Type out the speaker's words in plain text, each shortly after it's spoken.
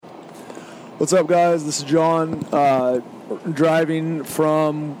What's up, guys? This is John, driving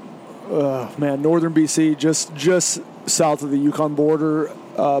from northern BC, just south of the Yukon border,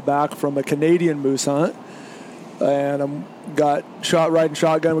 back from a Canadian moose hunt, and I'm riding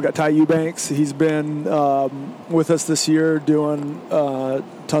shotgun. We got Ty Eubanks. He's been with us this year doing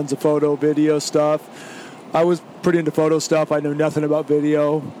tons of photo, video stuff. I was pretty into photo stuff. I know nothing about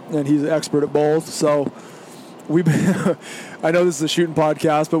video, and he's an expert at both. So we've been. I know this is a shooting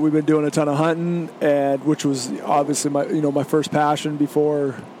podcast, but we've been doing a ton of hunting, and which was obviously my first passion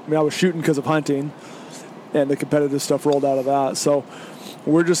before. I was shooting because of hunting, and the competitive stuff rolled out of that. So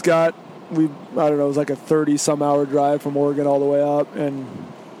we're just it was like a 30-some hour drive from Oregon all the way up, and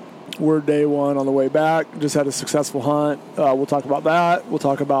we're day one on the way back. Just had a successful hunt. We'll talk about that. We'll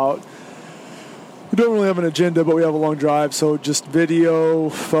talk about. We don't really have an agenda, but we have a long drive, so just video,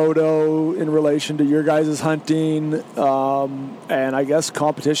 photo in relation to your guys' hunting, and I guess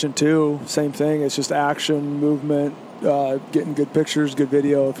competition too. Same thing. It's just action, movement, getting good pictures, good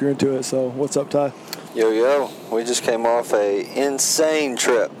video if you're into it. So what's up, Ty? Yo. We just came off a insane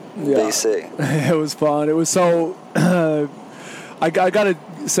trip in BC. It was fun. It was so... I got to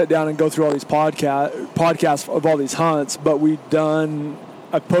sit down and go through all these podcasts of all these hunts, but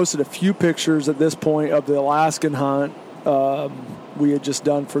I posted a few pictures at this point of the Alaskan hunt we had just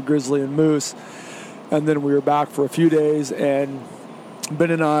done for grizzly and moose, and then we were back for a few days, and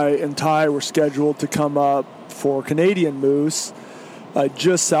Ben and I and Ty were scheduled to come up for Canadian moose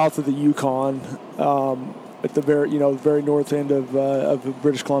just south of the Yukon, at the very north end of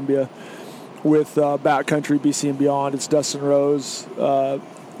British Columbia, with backcountry BC and beyond. It's Dustin Rose,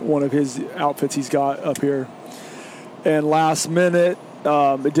 one of his outfits he's got up here, and last minute.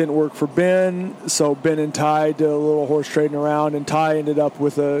 It didn't work for Ben, so Ben and Ty did a little horse trading around, and Ty ended up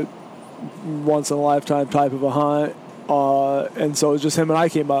with a once-in-a-lifetime type of a hunt, and so it was just him and I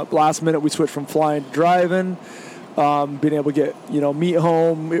came up. Last minute, we switched from flying to driving, being able to get meat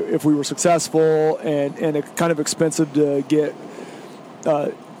home if we were successful, and it's kind of expensive to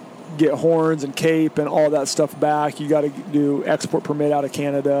get horns and cape and all that stuff back. You got to do export permit out of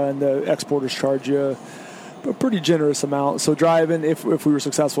Canada, and the exporters charge you a pretty generous amount. So driving, if we were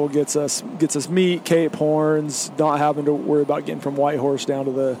successful, gets us meat, cape, horns, not having to worry about getting from Whitehorse down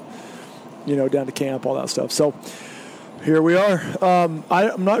to down to camp, all that stuff. So here we are.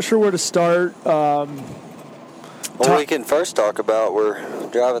 I'm not sure where to start. We can first talk about we're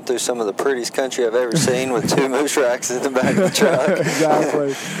driving through some of the prettiest country I've ever seen with two moose racks in the back of the truck.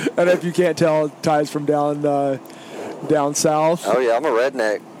 Exactly. And if you can't tell, Ty's from down south. Oh yeah, I'm a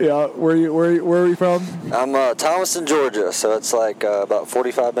redneck. Yeah, where are you from? I'm Thomaston, Georgia, so it's like about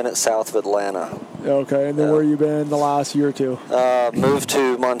 45 minutes south of Atlanta. Okay, and then where you been the last year or two? Moved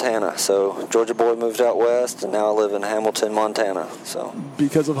to Montana, so Georgia boy moved out west, and now I live in Hamilton, Montana. So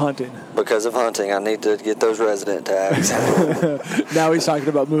because of hunting. Because of hunting, I need to get those resident tags. Now he's talking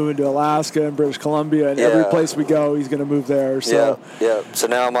about moving to Alaska and British Columbia, and every place we go, he's going to move there. So yeah. So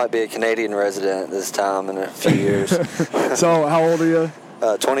now I might be a Canadian resident this time in a few years. So how old are you?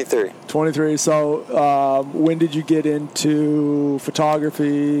 23. 23. So when did you get into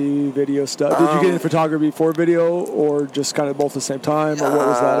photography, video stuff? Did you get into photography for video, or just kind of both at the same time, or what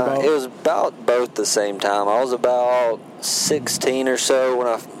was that about? It was about both the same time. I was about 16 or so when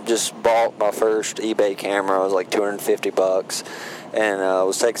I just bought my first eBay camera. It was like $250, and I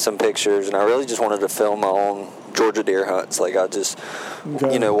was taking some pictures, and I really just wanted to film my own Georgia deer hunts. Like I just,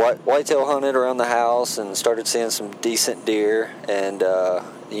 whitetail hunted around the house and started seeing some decent deer, and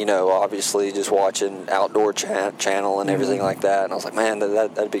obviously just watching Outdoor Channel and everything like that. And I was like, man,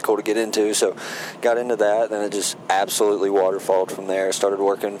 that'd be cool to get into. So got into that, and it just absolutely waterfalled from there. Started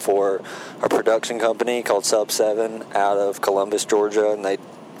working for a production company called Sub 7 out of Columbus, Georgia, and they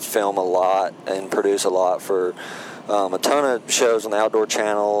film a lot and produce a lot for a ton of shows on the Outdoor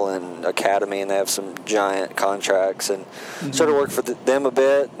Channel and Academy, and they have some giant contracts, and started working for them a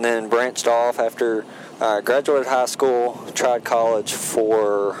bit, and then branched off after I graduated high school, tried college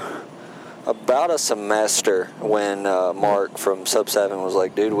for about a semester when Mark from Sub 7 was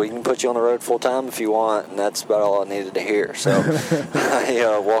like, dude, we can put you on the road full time if you want, and that's about all I needed to hear. So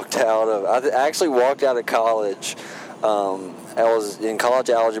I actually walked out of college. I was in college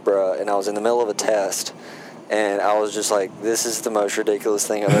algebra, and I was in the middle of a test. And I was just like, this is the most ridiculous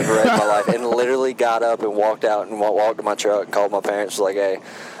thing I've ever read in my life. And literally got up and walked out and walked to my truck and called my parents. Was like, hey,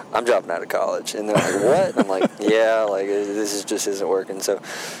 I'm dropping out of college. And they're like, what? And I'm like, yeah, like this just isn't working. So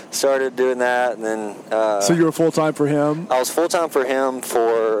started doing that, and then. So you were full-time for him? I was full-time for him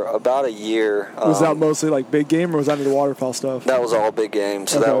for about a year. Was that mostly like big game, or was that into the waterfowl stuff? That was all big game.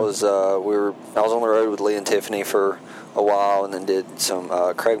 So that was, I was on the road with Lee and Tiffany for a while, and then did some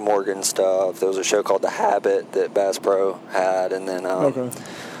Craig Morgan stuff. There was a show called The Habit that Bass Pro had, and then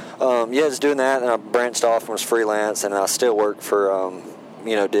just doing that, and I branched off and was freelance, and I still worked for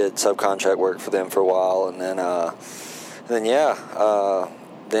did subcontract work for them for a while, and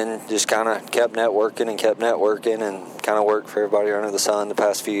then just kind of kept networking and kind of worked for everybody under the sun the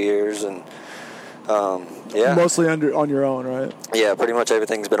past few years, and mostly on your own, right? Yeah, pretty much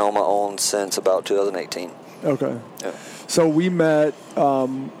everything's been on my own since about 2018. Okay. Yeah. So we met,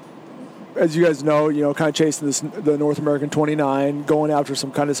 as you guys know, kind of chasing the North American 29, going after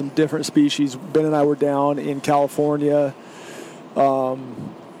some different species. Ben and I were down in California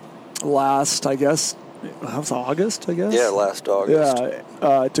last, I guess, that was August, I guess? Yeah, last August.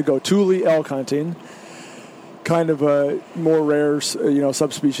 Yeah, to go Thule elk hunting, kind of a more rare,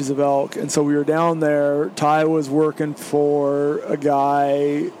 subspecies of elk. And so we were down there. Ty was working for a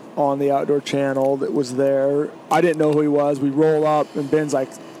guy on the Outdoor Channel that was there. I didn't know who he was. We roll up, and Ben's like,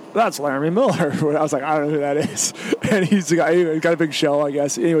 that's Laramie Miller. I was like, I don't know who that is. And he's got a big shell, I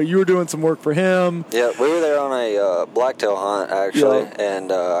guess. Anyway, you were doing some work for him. Yeah, we were there on a blacktail hunt, actually. Yeah.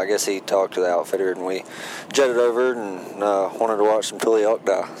 And I guess he talked to the outfitter, and we jetted over and wanted to watch some Thule elk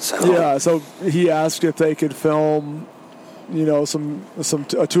die. So. Yeah, so he asked if they could film, a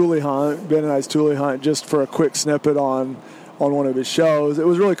Thule hunt, Ben and I's Thule hunt, just for a quick snippet on one of his shows. It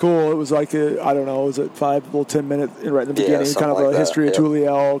was really cool. It was like, it was at 10 minutes right in the beginning, kind of like a history of Thule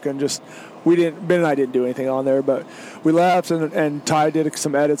elk, and just, Ben and I didn't do anything on there, but we left, and Ty did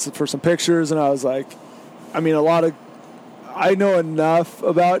some edits for some pictures, and I was like, I know enough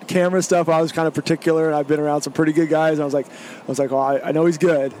about camera stuff. I was kind of particular, and I've been around some pretty good guys, and I was like, well, I know he's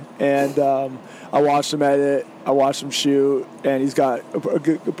good, and I watched him edit, I watched him shoot, and he's got a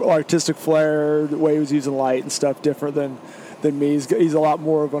good artistic flair, the way he was using light and stuff different than me. He's a lot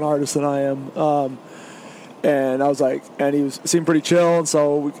more of an artist than I am. And I was like, and he seemed pretty chill, and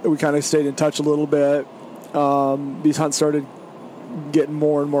so we kind of stayed in touch a little bit. These hunts started getting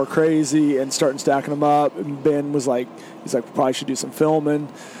more and more crazy and starting stacking them up, and Ben was like, we probably should do some filming.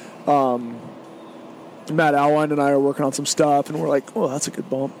 Matt Alwine and I are working on some stuff, and we're like, oh, that's a good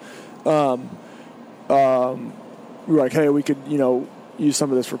bump. We were like, hey, we could, use some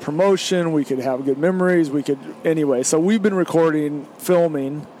of this for promotion. We could have good memories. Anyway. So we've been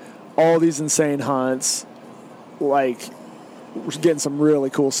filming all these insane hunts. Like, we're getting some really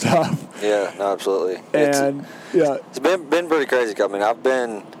cool stuff. Yeah, no, absolutely. It's been pretty crazy. I mean, I've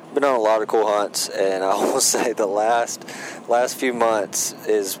been on a lot of cool hunts, and I will say the last few months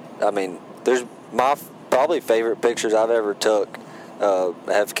there's my probably favorite pictures I've ever took.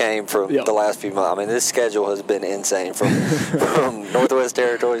 Have came from the last few months. I mean, this schedule has been insane from Northwest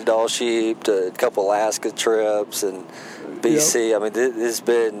Territories, Doll Sheep, to a couple Alaska trips and BC. Yep. I mean, this has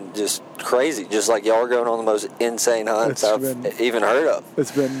been just crazy. Just like y'all are going on the most insane hunts I've even heard of.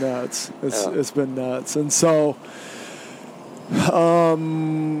 It's been nuts. It's been nuts. And so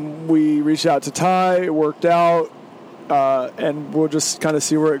we reached out to Ty. It worked out. And we'll just kind of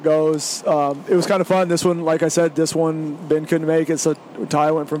see where it goes. It was kind of fun. This one, like I said, Ben couldn't make it, so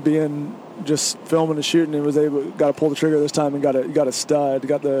Ty went from being just filming and shooting and got to pull the trigger this time and got a stud,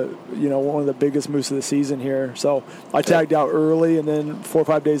 got the one of the biggest moose of the season here. So I tagged out early, and then 4 or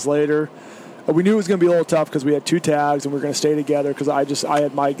 5 days later, we knew it was going to be a little tough because we had 2 tags and we were going to stay together because I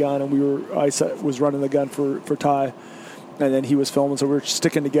had my gun and I was running the gun for Ty. And then he was filming, so we were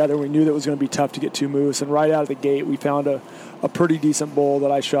sticking together. We knew that it was going to be tough to get 2 moose. And right out of the gate, we found a pretty decent bull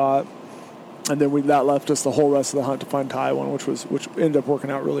that I shot. And then that left us the whole rest of the hunt to find Ty one, which ended up working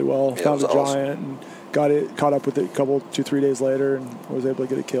out really well. Yeah, found a awesome. giant and caught up with it 2-3 days later, and was able to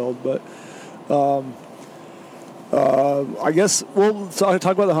get it killed. But I guess we'll talk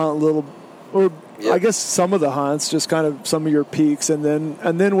about the hunt a little. Or I guess some of the hunts, just kind of some of your peaks, and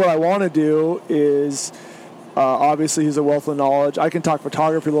then what I want to do is. Obviously, he's a wealth of knowledge. I can talk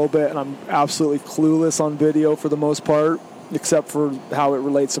photography a little bit, and I'm absolutely clueless on video for the most part, except for how it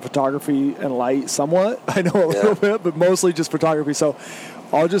relates to photography and light somewhat. I know a little bit, but mostly just photography. So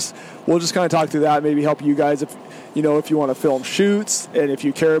we'll just kind of talk through that, maybe help you guys if you want to film shoots, and if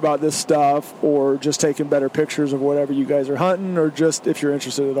you care about this stuff, or just taking better pictures of whatever you guys are hunting, or just if you're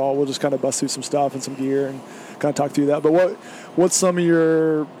interested at all, we'll just kind of bust through some stuff and some gear and kind of talk through that. But what's some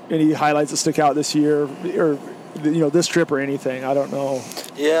of any highlights that stick out this year, or this trip, or anything? I don't know.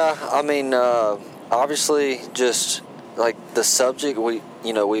 Yeah, I mean, obviously, just like the subject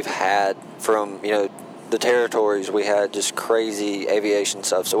we've had from the territories. We had just crazy aviation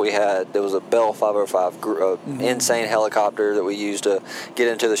stuff. So there was a Bell 505 insane helicopter that we used to get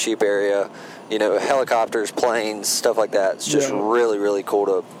into the sheep area. Helicopters, planes, stuff like that. It's just really, really cool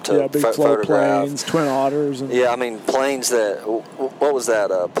to big float photograph. planes, Twin Otters. Planes that. What was that?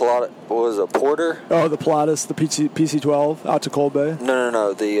 What was a Porter? Oh, the Pilatus, the PC-12 out to Cold Bay.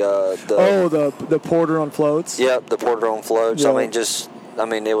 No. The Porter on floats. Yep, the Porter on floats. Yeah.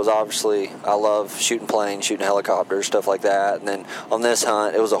 It was obviously, I love shooting planes, shooting helicopters, stuff like that. And then on this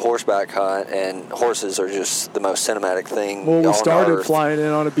hunt, it was a horseback hunt, and horses are just the most cinematic thing. Well, we started flying in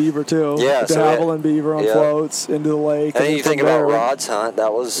on a beaver too. Yeah, the Haviland beaver on floats into the lake. And then you think about Rod's hunt.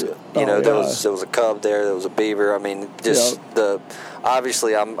 That was, there was a cub there. There was a beaver.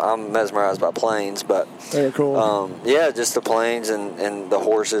 Obviously, I'm mesmerized by planes, but they're cool. Just the planes and the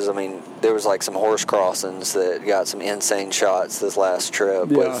horses. There was like some horse crossings that got some insane shots this last trip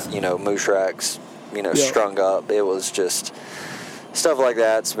with moose racks, strung up. It was just stuff like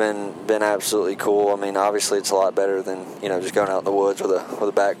that's been absolutely cool. Obviously, it's a lot better than just going out in the woods with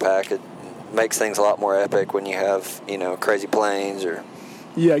a backpack. It makes things a lot more epic when you have crazy planes or.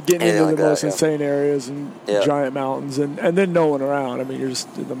 Yeah, getting into the most insane areas and giant mountains, and then no one around. You're just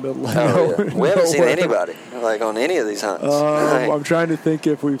in the middle of nowhere. Yeah. We haven't seen anybody on any of these hunts. I'm trying to think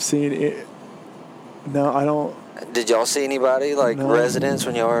if we've seen it. No, I don't. Did y'all see anybody residents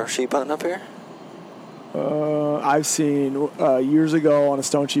when y'all were sheep hunting up here? I've seen years ago on a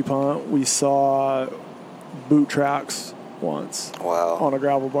stone sheep hunt. We saw boot tracks once. Wow. On a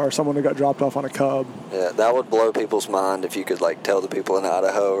gravel bar. Someone who got dropped off on a cub. Yeah, that would blow people's mind if you could tell the people in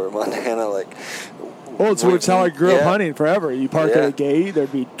Idaho or Montana it's how I grew up hunting forever. You park at a gate,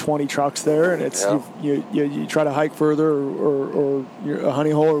 there'd be 20 trucks there, and it's you try to hike further or you're a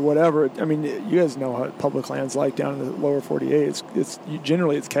honey hole or whatever. You guys know how public land's like down in the lower 48. It's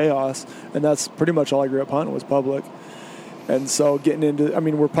generally it's chaos, and that's pretty much all I grew up hunting was public. And so getting into,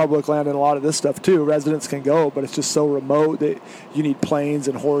 we're public land and a lot of this stuff too. Residents can go, but it's just so remote that you need planes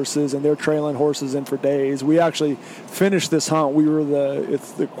and horses, and they're trailing horses in for days. We actually finished this hunt. We were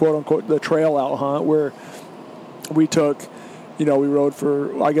it's the quote unquote the trail out hunt where we took, we rode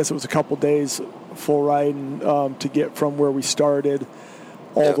for, I guess it was a couple days full riding to get from where we started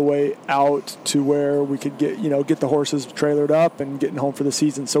all the way out to where we could get the horses trailered up and getting home for the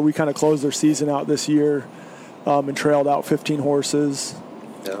season. So we kind of closed their season out this year. And trailed out 15 horses.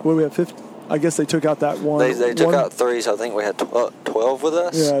 Yeah. Well, we have 15. I guess they took out that one. They took out 3, so I think we had 12 with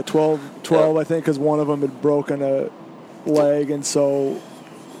us. Yeah, 12 I think, because one of them had broken a leg, and so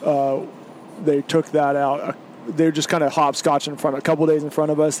they took that out. They were just kind of hopscotch in front. A couple days in front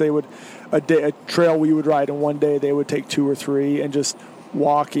of us, they would a trail we would ride, and one day they would take 2 or 3 and just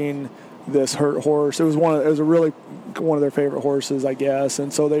walking this hurt horse. It was one of their favorite horses, I guess,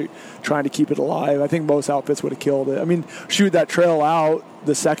 and so they trying to keep it alive. I think most outfits would have killed it. Shoot that trail out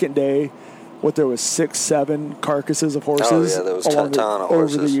the second day, there was 6-7 carcasses of horses. There was a ton of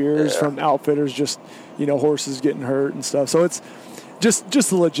horses over the years from outfitters, just horses getting hurt and stuff. So it's just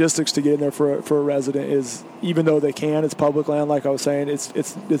the logistics to get in there for a resident is, even though they can, it's public land. Like I was saying, it's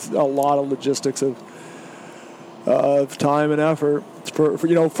a lot of logistics of time and effort for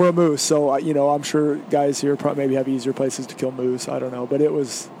a moose. So I'm sure guys here probably maybe have easier places to kill moose. I don't know, but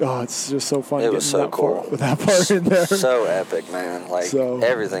it's just so fun. It was so cool with that part in there. So epic, man!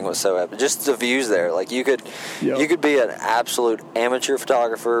 Everything was so epic. Just the views there. You could be an absolute amateur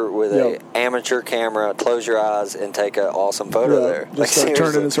photographer with an amateur camera. Close your eyes and take an awesome photo there. Just start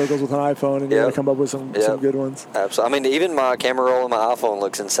turning in circles with an iPhone, and you're gonna come up with some good ones. Absolutely. Even my camera roll on my iPhone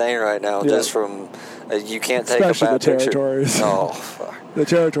looks insane right now. Just from you can't take especially a bad the territories. Picture. Oh, fuck. The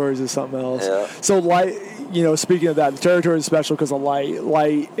territories is something else. Yeah. So light, speaking of that, the territory is special because of light.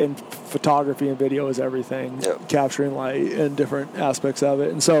 Light in photography and video is everything. Yep. Capturing light and different aspects of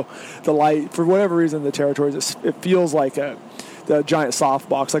it. And so the light, for whatever reason, the territories, it feels like the giant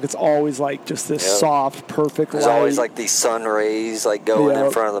softbox. It's always just this soft, perfect There's light. There's always these sun rays going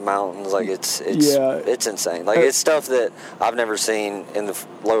in front of the mountains. It's insane. It's stuff that I've never seen in the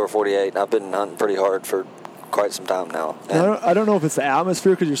lower 48. And I've been hunting pretty hard for quite some time now. I don't know if it's the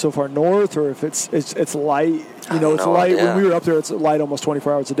atmosphere because you're so far north, or if it's light. It's light. When we were up there, it's light almost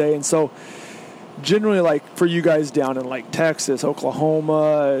 24 hours a day, and so generally, for you guys down in Texas,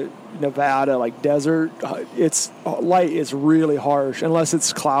 Oklahoma, Nevada, desert, it's light is really harsh unless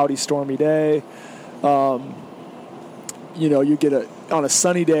it's cloudy, stormy day. You get on a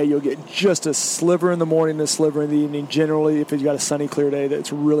sunny day, you'll get just a sliver in the morning, a sliver in the evening. Generally, if you've got a sunny, clear day,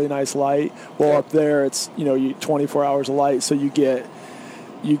 that's really nice light. Well, up there, it's 24 hours of light, so you get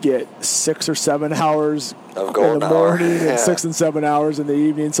you get 6 or 7 hours of in the morning Yeah. and 6 and 7 hours in the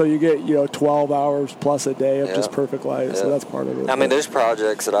evening. So you get 12 hours plus a day of Yeah. just perfect light. Yeah. So that's part of it. I mean, there's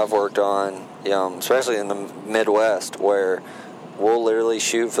projects that I've worked on, especially in the Midwest, where we'll literally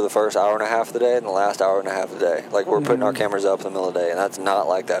shoot for the first hour and a half of the day and the last hour and a half of the day. Like, we're putting our cameras up in the middle of the day, and that's not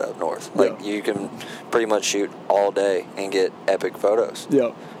like that up north. Like, you can pretty much shoot all day and get epic photos.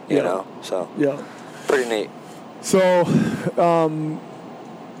 Yeah. You know? So, pretty neat. So,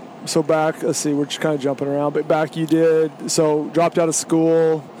 so back, let's see, we're just kind of jumping around, but back you dropped out of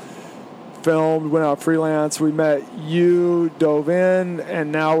school, filmed, went out freelance, we met you, dove in,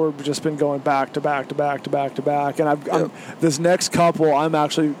 and now we've just been going back to back to back to back to back. And I'm this next couple,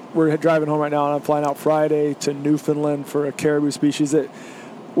 we're driving home right now, and I'm flying out Friday to Newfoundland for a caribou species that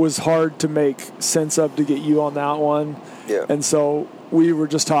was hard to make sense of to get you on that one. Yeah. And so we were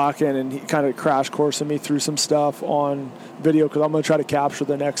just talking, and he kind of crash coursing me through some stuff on video, because I'm going to try to capture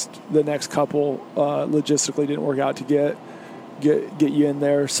the next couple. Logistically didn't work out to get you in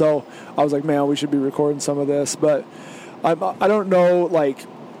there. So I was like, man, we should be recording some of this. But I don't know, like,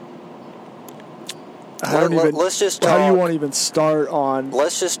 let's just talk. How do you want to even start on?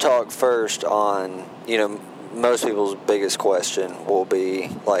 Let's just talk first on, most people's biggest question will be,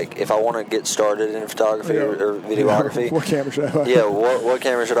 like, if I want to get started in photography or videography. What camera should I buy? Yeah, what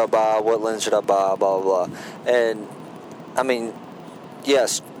camera should I buy? What lens should I buy? Blah, blah, blah. And, I mean,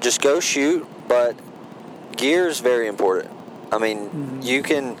 yes, just go shoot, but gear is very important. I mean, you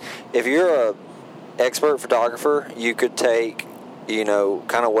can, if you're a expert photographer, you could take, kind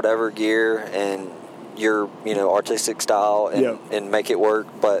of whatever gear and your artistic style and make it work.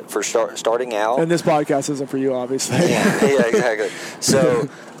 But for starting out, and this podcast isn't for you, obviously. yeah, exactly. So,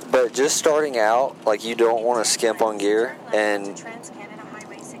 but just starting out, like, you don't want to skimp on gear, and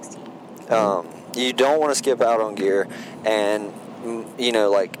you don't want to skip out on gear, and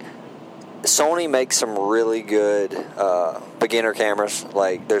like, Sony makes some really good beginner cameras.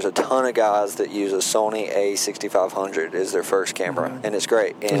 Like, there's a ton of guys that use a Sony A6500 as their first camera, and it's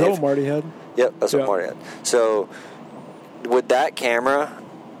great. And is that what Marty had? Yep, that's what Marty had. So, with that camera,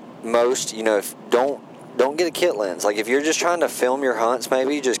 most, if don't get a kit lens. Like, if you're just trying to film your hunts,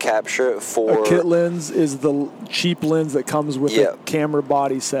 maybe just capture it for... A kit lens is the cheap lens that comes with the camera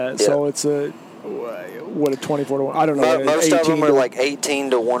body set. So it's a 24 to 1. I don't know. Most of them are like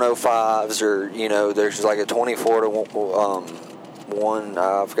 18 to 105s, or there's like a 24 to 1.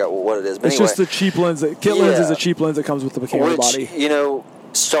 I forgot what it is. But it's anyway, just the cheap lens. Kit lens is a cheap lens that comes with the camera body.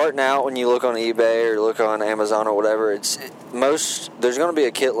 Starting out, when you look on eBay or look on Amazon or whatever, there's going to be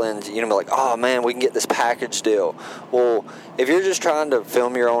a kit lens. You're going to be like, oh man, we can get this package deal. Well, if you're just trying to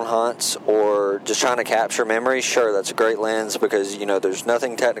film your own hunts or just trying to capture memories, sure, that's a great lens, because there's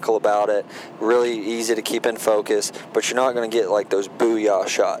nothing technical about it. Really easy to keep in focus, but you're not going to get like those booyah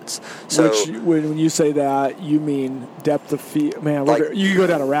shots. So when you say that, you mean depth of field. Man, like, you can go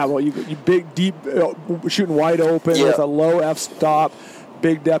down a rabbit hole. You big deep shooting wide open with a low f-stop.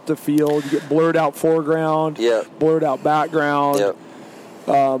 Big depth of field. You get blurred out foreground, blurred out background.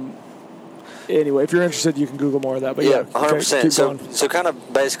 Anyway, if you're interested, you can Google more of that. But 100%. So kind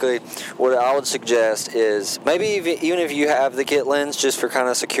of basically, what I would suggest is maybe even if you have the kit lens, just for kind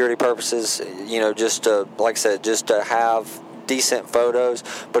of security purposes, just to, like I said, just to have decent photos.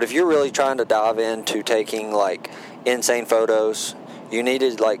 But if you're really trying to dive into taking like insane photos, you need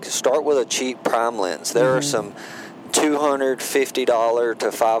to like start with a cheap prime lens. There are some $250 to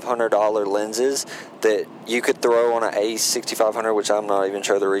 $500 lenses that you could throw on an A6500, which I'm not even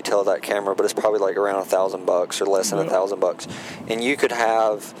sure the retail of that camera, but it's probably like around $1,000 or less than $1,000, and you could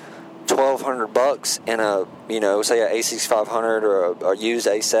have $1,200 in a, say a A6500 or a used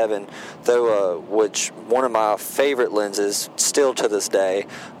A7, though, which one of my favorite lenses still to this day,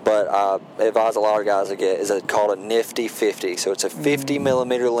 but I advise a lot of guys to get, is called a Nifty 50. So it's a 50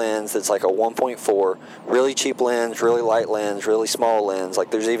 millimeter lens that's like a 1.4, really cheap lens, really light lens, really small lens.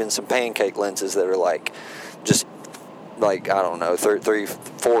 Like, there's even some pancake lenses that are like just like, I don't know,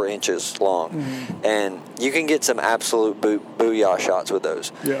 3-4 inches long, and you can get some absolute booyah shots with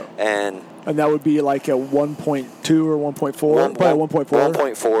those. And that would be like a 1.2 or 1.4. Probably 1.4.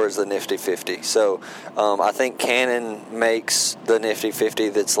 1.4 is the Nifty 50. So I think Canon makes the Nifty 50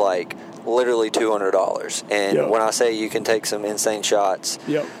 that's like literally $200. And when I say you can take some insane shots,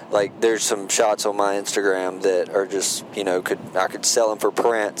 like there's some shots on my Instagram that are just, I could sell them for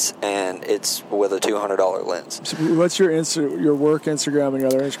prints, and it's with a $200 lens. So what's your work Instagram and your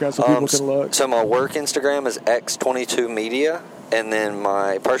other Instagram so people can look? So my work Instagram is X22 Media. And then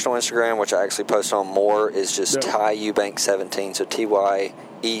my personal Instagram, which I actually post on more, is just Ty Eubank 17. So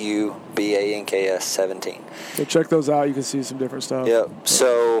EUBANKS 17. So check those out. You can see some different stuff. Yep.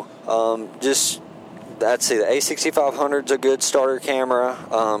 So let's see. The A6500 is a good starter camera.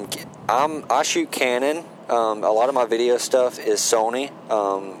 I shoot Canon. A lot of my video stuff is Sony.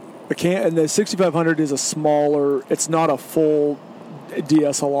 And the 6500 is a smaller. It's not a full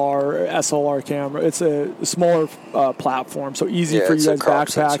DSLR or SLR camera. It's a smaller platform, so easy for you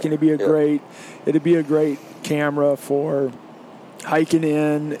guys backpacking. It'd be a great camera for hiking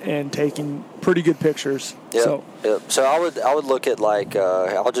in and taking pretty good pictures. So I would look at like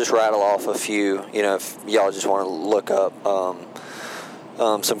I'll just rattle off a few. If y'all just want to look up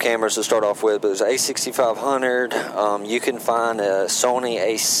some cameras to start off with. But there's A6500. You can find a Sony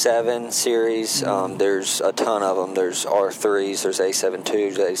A7 series. There's a ton of them. There's R3s. There's A7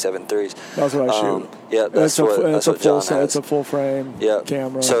 IIs, A7 IIIs. That's what I shoot. Yeah, that's what John has. It's a full frame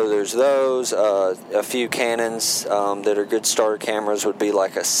camera. So there's those. A few Canons that are good starter cameras would be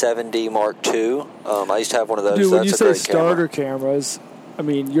like a 7D Mark II. I used to have one of those. Dude, when you say starter cameras, I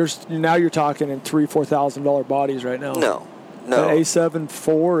mean you're talking in $3,000-$4,000 bodies right now. No. The A7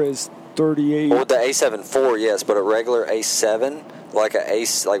 IV is $38,000. Well, the A7 IV, yes, but a regular A7, like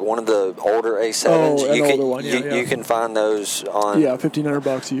one of the older A7s, you can find those on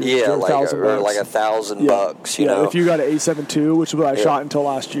 $1,500 a year. Yeah, like $1,000. You know, if you got an A7 II, which is what I shot until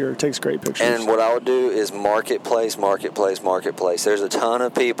last year, it takes great pictures. And what I would do is marketplace. There's a ton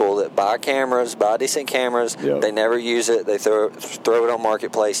of people that buy decent cameras. Yep. They never use it. They throw it on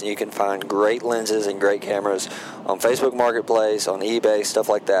marketplace, and you can find great lenses and great cameras on Facebook Marketplace, on eBay, stuff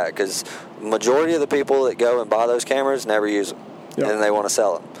like that. Because majority of the people that go and buy those cameras never use them. Yep. And they want to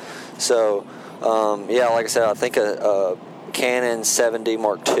sell them. So, like I said, I think a Canon 7D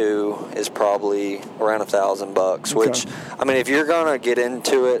Mark II is probably around $1,000. Which, I mean, if you're gonna get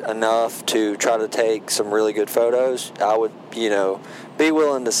into it enough to try to take some really good photos, I would, be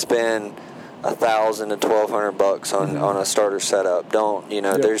willing to spend $1,000 to $1,200 on a starter setup.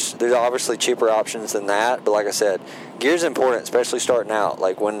 There's obviously cheaper options than that, but like I said, gear's important, especially starting out.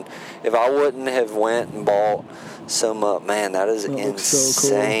 Like if I wouldn't have went and bought some, that is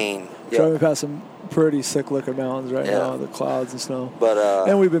insane. So cool. Driving past some pretty sick looking mountains right now, the clouds and snow. But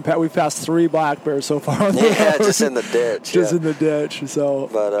and we've passed 3 black bears so far on the road. Just in the ditch. In the ditch. So,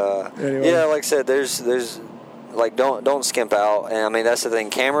 but anyway. Like I said, there's like don't skimp out. And I mean that's the thing.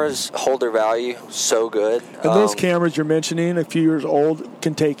 Cameras hold their value so good. And those cameras you're mentioning, a few years old,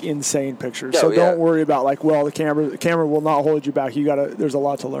 can take insane pictures. So don't worry about the camera will not hold you back. There's a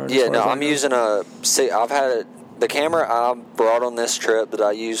lot to learn. Yeah, no, I'm using the camera I brought on this trip that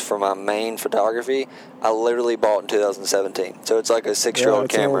I use for my main photography, I literally bought in 2017. So it's like a 6-year-old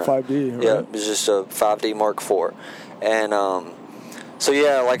camera. It's an old 5D, right? Yeah, it's just a 5D Mark IV. And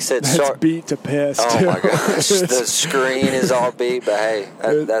like I said, that's beat to piss. Oh my gosh, the screen is all beat, but hey,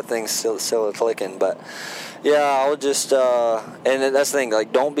 that thing's still clicking. But I would just and that's the thing.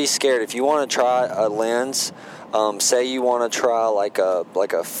 Like, don't be scared if you want to try a lens. Say you want to try like I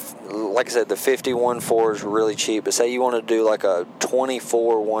said, the 50-1.4 is really cheap, but say you want to do like a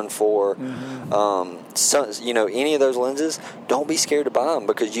 24-1.4, any of those lenses, don't be scared to buy them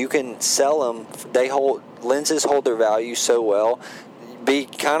because you can sell them. Lenses hold their value so well. Be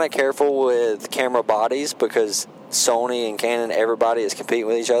kind of careful with camera bodies because Sony and Canon, everybody is competing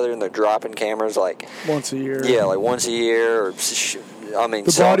with each other and they're dropping cameras like once a year. Yeah, like once a year. Or, I mean,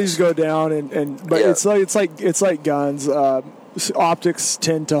 the bodies go down, but it's like guns. Optics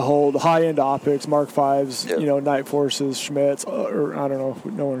tend to hold high-end optics, Mark V's, Night Forces, Schmitz, or I don't know if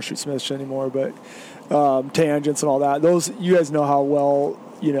no one shoots Schmitz anymore, but tangents and all that. Those, you guys know how well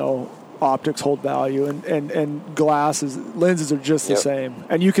optics hold value, and lenses are just the same.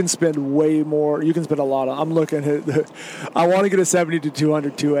 And you can spend way more. You can spend a lot on. I'm looking at. I want to get a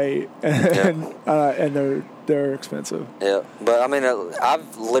 70-200 2.8, and they're expensive. Yeah, but I mean,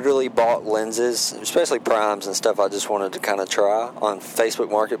 I've literally bought lenses, especially primes and stuff. I just wanted to kind of try on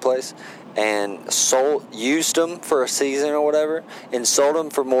Facebook Marketplace, and used them for a season or whatever, and sold them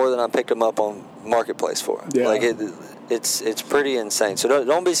for more than I picked them up on Marketplace for. Yeah. Like it's pretty insane. So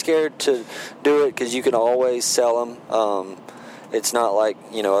don't be scared to do it because you can always sell them. It's not like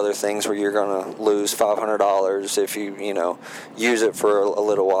other things where you're going to lose $500 if you use it for a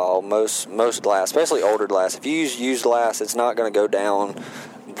little while. Most glass, especially older glass, if you use used glass, it's not going to go down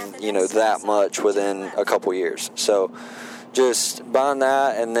that much within a couple years. So just buying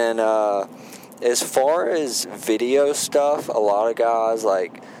that, and then as far as video stuff, a lot of guys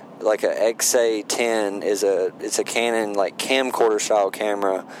like a XA10 it's a Canon like camcorder style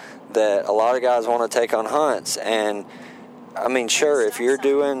camera that a lot of guys want to take on hunts. And I mean, sure, if you're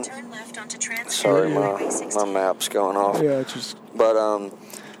doing, sorry, my map's going off. Yeah,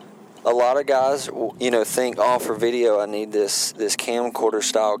 a lot of guys, think, oh, for video I need this camcorder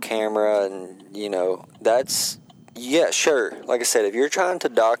style camera, and that's, yeah, sure. Like I said, if you're trying to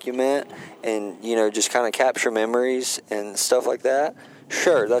document and just kind of capture memories and stuff like that,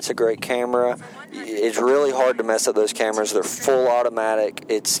 sure, that's a great camera. It's really hard to mess up those cameras. They're full automatic.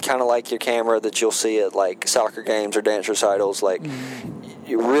 It's kind of like your camera that you'll see at like soccer games or dance recitals. Like,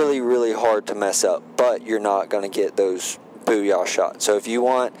 really, really hard to mess up. But you're not going to get those booyah shots. So if you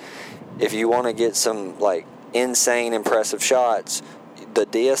want to get some like insane, impressive shots, the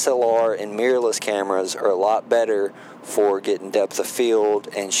DSLR and mirrorless cameras are a lot better for getting depth of field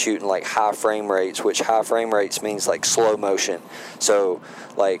and shooting like high frame rates, which high frame rates means like slow motion. So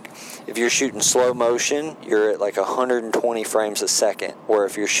like if you're shooting slow motion, you're at like 120 frames a second, or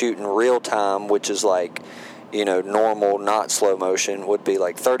if you're shooting real time, which is like normal, not slow motion, would be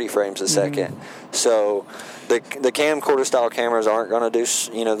like 30 frames a second. So the camcorder style cameras aren't going to do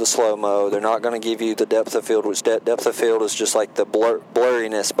the slow-mo. They're not going to give you the depth of field, which depth of field is just like the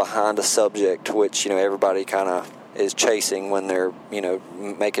blurriness behind a subject, which everybody kind of is chasing when they're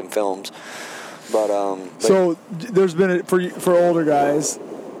making films. But so there's been for older guys,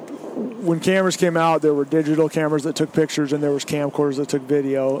 when cameras came out, there were digital cameras that took pictures and there was camcorders that took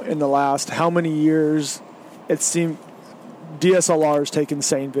video. In the last how many years, it seemed DSLR is taking the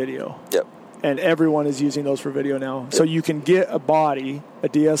same video. Yep. And everyone is using those for video now. Yep. So you can get a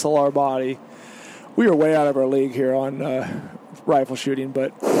DSLR body. We are way out of our league here on rifle shooting,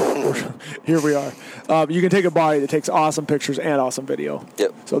 but here we are. You can take a body that takes awesome pictures and awesome video.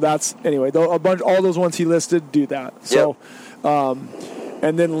 Yep. So that's, anyway, all those ones he listed do that. So, yep.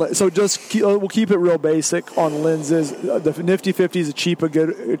 And then, we'll keep it real basic on lenses. The Nifty 50 is a cheap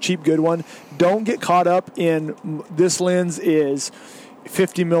good one. Don't get caught up in this lens is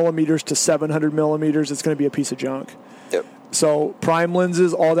 50 millimeters to 700 millimeters. It's going to be a piece of junk. Yep. So prime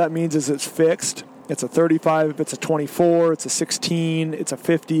lenses, all that means is it's fixed. It's a 35, it's a 24, it's a 16, it's a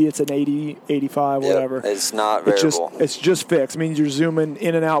 50, it's an 80, 85, whatever. Yep. It's not variable. It's just fixed. It means you're zooming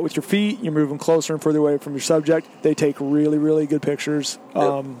in and out with your feet. You're moving closer and further away from your subject. They take really, really good pictures,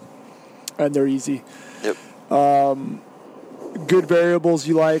 and they're easy. Yep. Good variables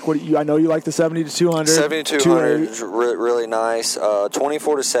you like. I know you like the 70 to 200. 70 to 200 is really nice.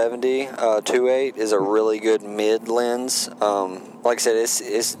 24 to 70, 2.8 is a really good mid lens. Like I said,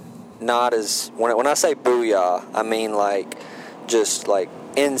 it's not as, when I say booyah, I mean like just like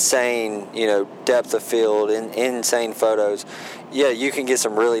insane, depth of field, insane photos. Yeah, you can get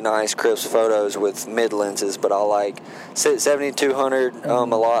some really nice crisp photos with mid lenses, but I like 70-200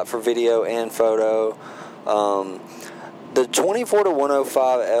 a lot for video and photo. The 24 to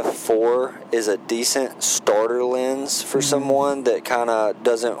 105 f4 is a decent starter lens for someone that kind of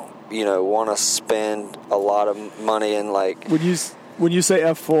doesn't, want to spend a lot of money in like. When you say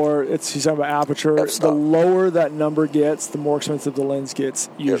f4, you're talking about aperture. The lower that number gets, the more expensive the lens gets,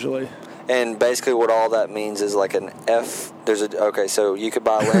 usually. Yep. And basically what all that means is like an F. So you could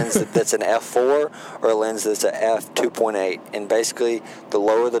buy a lens that's an f4 or a lens that's a f2.8. And basically the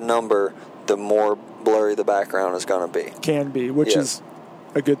lower the number, the more blurry the background is going to be. Can be, which is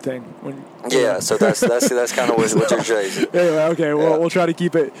a good thing. So that's kind of what you're chasing. Anyway, okay, well, we'll try to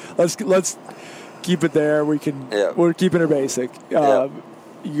keep it. Let's keep it there. We're keeping it basic.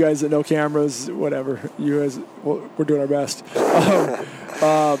 You guys that know cameras, whatever. You guys, we're doing our best.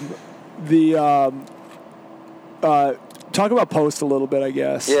 Talk about post a little bit, I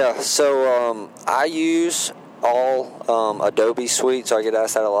guess. Yeah. So I use all Adobe suite, so I get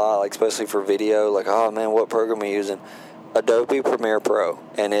asked that a lot, like especially for video. Like, oh man, what program are you using? Adobe Premiere Pro,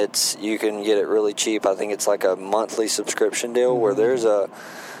 and you can get it really cheap. I think it's like a monthly subscription deal where there's a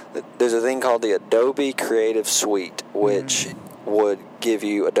thing called the Adobe Creative Suite, which would give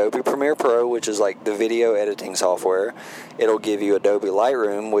you Adobe Premiere Pro, which is like the video editing software. It'll give you Adobe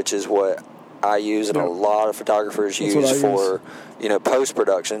Lightroom, which is what I use and a lot of photographers use for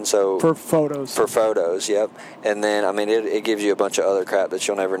post-production. So for photos. Yep. And then it gives you a bunch of other crap that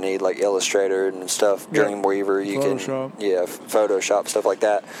you'll never need, like Illustrator and stuff, Dreamweaver. Photoshop, stuff like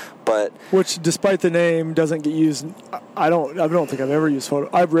that. But which, despite the name, doesn't get used. I don't think I've ever used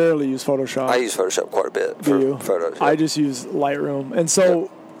photo. I've rarely used Photoshop. I use Photoshop quite a bit for photos. I just use Lightroom, and so.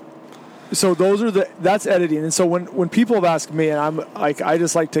 Yep. So that's editing. And so when people have asked me, and I'm like, I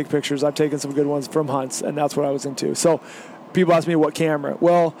just like to take pictures. I've taken some good ones from hunts, and that's what I was into. So people ask me what camera.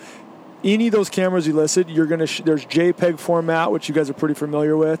 Well, any of those cameras you listed, there's JPEG format, which you guys are pretty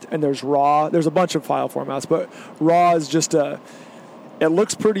familiar with, and there's RAW. There's a bunch of file formats, but RAW is just it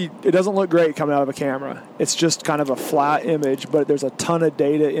looks pretty. It doesn't look great coming out of a camera. It's just kind of a flat image, but there's a ton of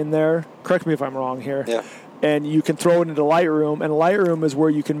data in there. Correct me if I'm wrong here. Yeah. and you can throw it into Lightroom, and Lightroom is where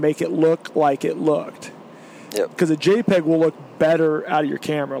you can make it look like it looked. Yep. Because a JPEG will look better out of your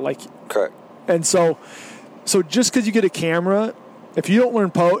camera. Correct. And so just because you get a camera, if you don't learn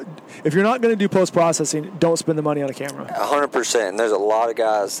if you're not going to do post-processing, don't spend the money on a camera. 100%. And there's a lot of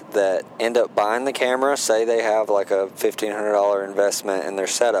guys that end up buying the camera, say they have like a $1,500 investment in their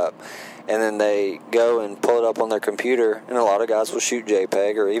setup, and then they go and pull it up on their computer, and a lot of guys will shoot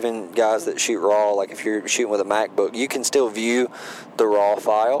JPEG, or even guys that shoot RAW. Like if you're shooting with a MacBook, you can still view the RAW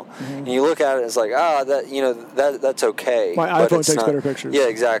file, and you look at it, it's like, that's okay. My iPhone takes better pictures. Yeah,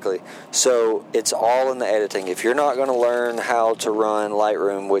 exactly. So it's all in the editing. If you're not going to learn how to run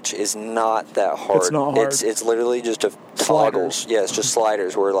Lightroom, which is not that hard. It's not hard. It's literally just a toggles. Yeah, it's just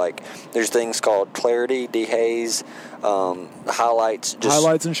sliders where like there's things called clarity, dehaze, highlights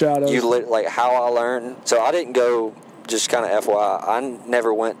and shadows. Like how I learned. So I didn't go, just kind of FYI, I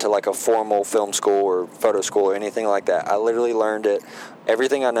never went to like a formal film school or photo school or anything like that. I literally learned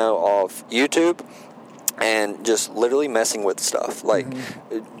everything I know off YouTube and just literally messing with stuff. Like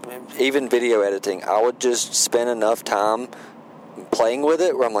even video editing, I would just spend enough time playing with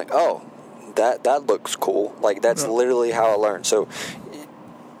it where I'm like, oh, that looks cool. Like that's literally how I learned. So,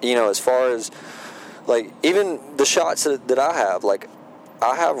 as far as like even the shots that I have, like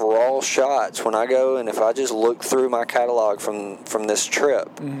I have raw shots when I go, and if I just look through my catalog from this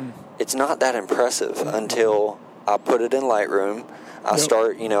trip, it's not that impressive until I put it in Lightroom. I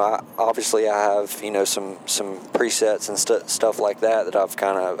start, obviously I have, some presets and stuff like that I've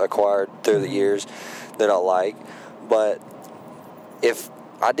kind of acquired through the years that I like. But if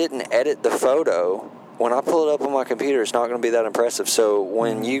I didn't edit the photo, when I pull it up on my computer, it's not going to be that impressive. So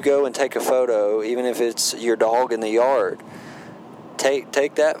when you go and take a photo, even if it's your dog in the yard,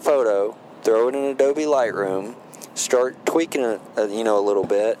 take that photo, throw it in Adobe Lightroom, start tweaking it, a little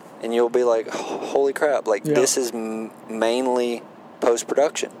bit, and you'll be like, holy crap, like this is mainly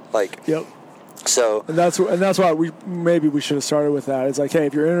post-production. Like, so, and that's why we should have started with that. It's like, hey,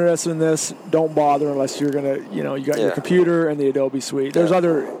 if you're interested in this, don't bother unless you're gonna, you got your computer and the Adobe Suite. There's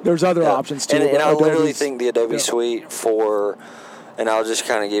other options too. And I literally think the Adobe Suite and I'll just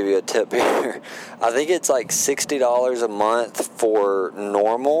kind of give you a tip here. I think it's like $60 a month for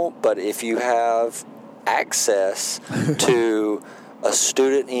normal, but if you have access to a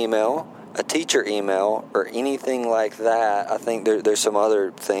student email, a teacher email, or anything like that, I think there's some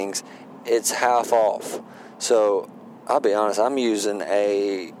other things, it's half off. So I'll be honest, I'm using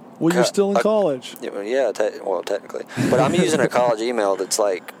a... Well, you're still in college. Yeah, technically. But I'm using a college email that's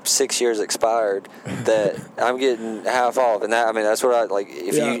like 6 years expired that I'm getting half off. And that's what I like.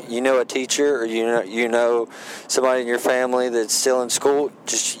 If you know a teacher or you know somebody in your family that's still in school,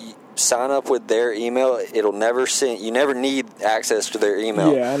 just sign up with their email. It'll never send. You never need access to their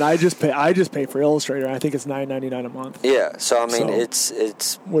email. Yeah, and I just pay for Illustrator. I think it's $9.99 a month. Yeah, so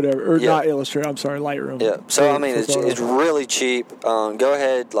it's whatever, or not Illustrator. I'm sorry, Lightroom. Yeah, so it's really cheap. Go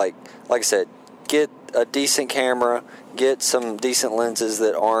ahead, like I said, get a decent camera, get some decent lenses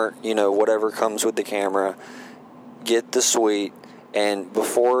that aren't whatever comes with the camera. Get the suite, and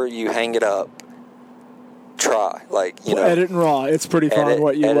before you hang it up, try edit in RAW. It's pretty fun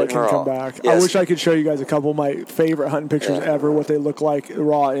what can come back. Yes. I wish I could show you guys a couple of my favorite hunting pictures ever, what they look like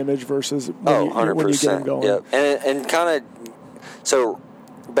raw image versus when you get them going. Yep. And kind of so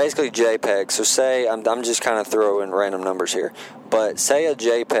basically JPEG. So say I'm just kind of throwing random numbers here, but say a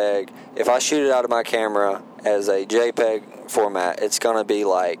JPEG, if I shoot it out of my camera as a JPEG format, it's going to be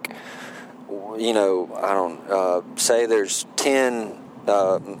like say there's 10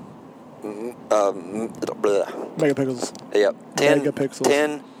 megapixels. Yep. 10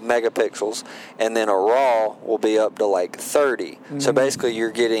 megapixels, and then a RAW will be up to like 30. So basically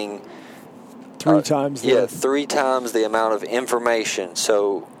you're getting 3 times the amount of information.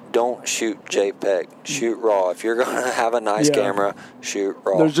 So don't shoot JPEG, shoot RAW. If you're going to have a nice camera, shoot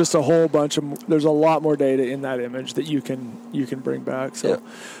RAW. There's just a whole bunch of there's a lot more data in that image that you can bring back. So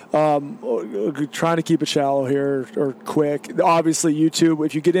trying to keep it shallow here or quick. Obviously YouTube,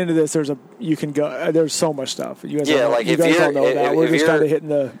 if you get into this, there's so much stuff. You guys all know that. We're just kind of hitting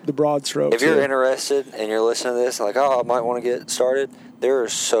the broad strokes. If you're interested and you're listening to this like, I might want to get started, there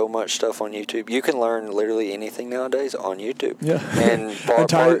is so much stuff on YouTube. You can learn literally anything nowadays on YouTube. Yeah. And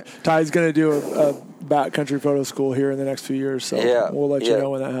Ty's going to do a backcountry photo school here in the next few years, so we'll let you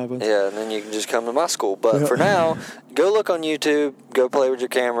know when that happens. Yeah, and then you can just come to my school. But for now, go look on YouTube, go play with your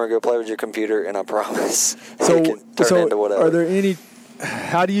camera, go play with your computer, and I promise it can turn into whatever. Are there any...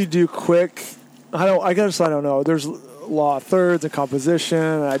 How do you do quick... I don't know. There's law of thirds and composition,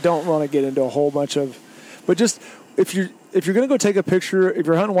 and I don't want to get into a whole bunch of... But just... If you're going to go take a picture, if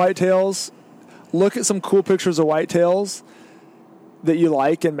you're hunting whitetails, look at some cool pictures of whitetails that you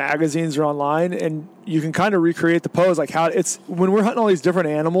like in magazines or online, and you can kind of recreate the pose. Like how it's when we're hunting all these different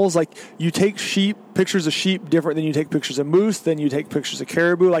animals, like you take pictures of sheep different than you take pictures of moose, then you take pictures of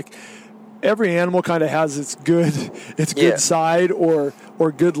caribou. Like every animal kind of has its good side or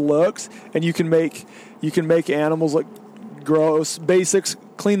good looks, and you can make animals look gross. Basics,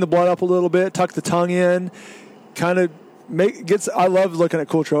 clean the blood up a little bit, tuck the tongue in, kind of I love looking at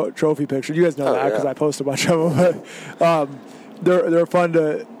cool trophy pictures. You guys know that because I post a bunch of them. But they're fun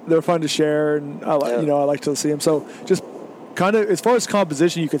to share, and I like to see them. So just kind of as far as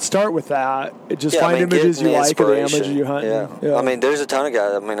composition, you could start with that. Find images you like of the images you hunt. Yeah. I mean, there's a ton of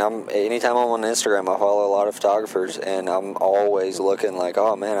guys. I mean, anytime I'm on Instagram, I follow a lot of photographers, and I'm always looking like,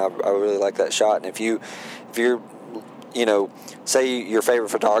 oh man, I really like that shot. And if you're say your favorite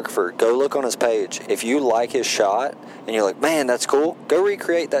photographer, go look on his page. If you like his shot and you're like, man, that's cool, go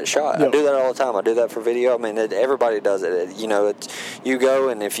recreate that shot. Yep. I do that all the time. I do that for video. I mean, everybody does it. You go,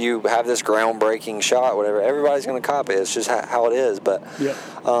 and if you have this groundbreaking shot, whatever, everybody's going to copy it. It's just how it is. But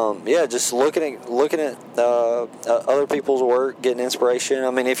just looking at other people's work, getting inspiration.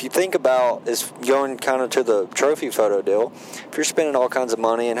 I mean, if you think about is going kind of to the trophy photo deal, if you're spending all kinds of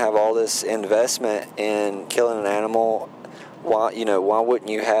money and have all this investment in killing an animal, why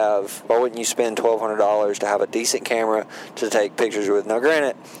wouldn't you spend $1,200 to have a decent camera to take pictures with? Now,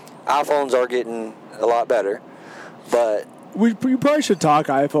 granted, iPhones are getting a lot better, but you probably should talk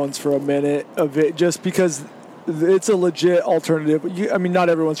iPhones for a minute of it, just because it's a legit alternative. Not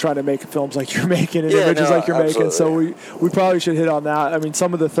everyone's trying to make films like you're making and images like you're making, so we probably should hit on that. I mean,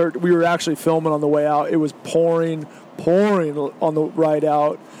 some of the we were actually filming on the way out. It was pouring on the ride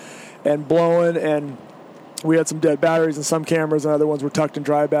out and blowing, and we had some dead batteries in some cameras, and other ones were tucked in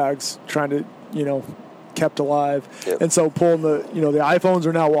dry bags, trying to, kept alive. Yep. And so pulling the iPhones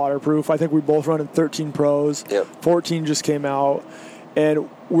are now waterproof. I think we both running 13 Pros. Yep. 14 just came out, and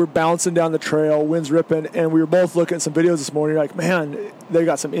we're bouncing down the trail, wind's ripping, and we were both looking at some videos this morning. Like, man, they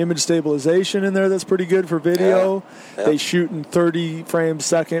got some image stabilization in there that's pretty good for video. Yeah. They shoot in 30 frames a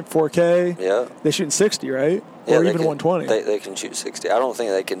second, 4K. Yeah. They shoot in 60, right? Yeah, or even 120. They can shoot 60. I don't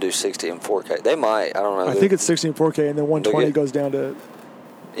think they can do 60 in 4K. They might. I don't know. I think it's 60 in 4K, and then 120 goes down to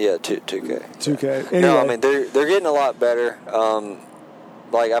 2K. 2K. Yeah. Anyway. No, I mean they're getting a lot better.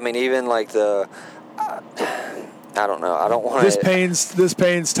 Even like the. I don't know. I don't want to. This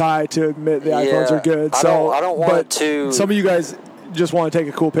pains Ty to admit the iPhones are good. So I don't want to. Some of you guys just want to take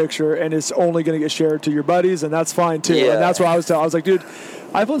a cool picture, and it's only going to get shared to your buddies, and that's fine too. Yeah. And that's what I was telling. I was like, dude,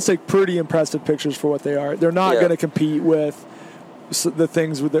 iPhones take pretty impressive pictures for what they are. They're not going to compete with the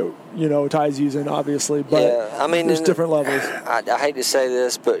things that Ty's using, obviously, but there's different levels. I hate to say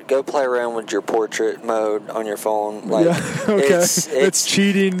this, but go play around with your portrait mode on your phone. Like, it's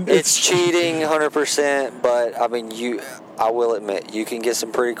cheating. It's cheating 100%. But I mean, I will admit, you can get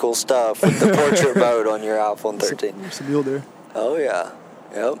some pretty cool stuff with the portrait mode on your iPhone 13. Some mule deer. Oh yeah,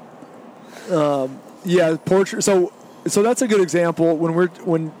 yep. Portrait. So that's a good example.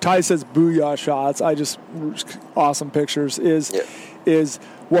 When Ty says booyah shots, awesome pictures is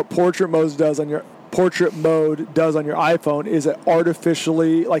what portrait mode does on your iPhone. Is it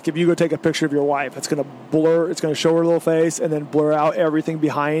artificially, like if you go take a picture of your wife, it's going to blur, it's going to show her little face and then blur out everything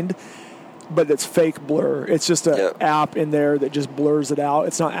behind, but it's fake blur. It's just an app in there that just blurs it out.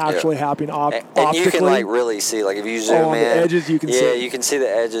 It's not actually happening optically. And you can really see, like if you zoom in, the edges you can see. Yeah, you can see the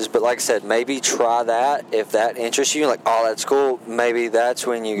edges. But like I said, maybe try that if that interests you. Like, oh, that's cool. Maybe that's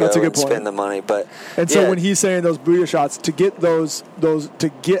when you go and spend the money. So when he's saying those booyah shots, to get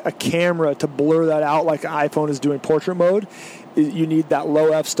to get a camera to blur that out like an iPhone is doing portrait mode, you need that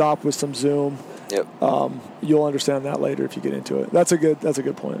low f-stop with some zoom. Yep. You'll understand that later if you get into it. That's a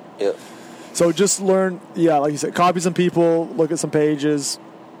good point. Yep. So just learn, like you said, copy some people, look at some pages.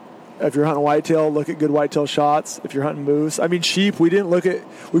 If you're hunting whitetail, look at good whitetail shots. If you're hunting moose, sheep, we probably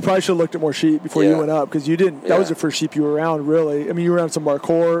should have looked at more sheep before you went up, because you didn't. That was the first sheep you were around, really. You were around some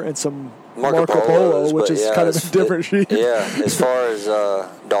Markhor and some Marco Polo, which is kind of a different sheep. Yeah, as far as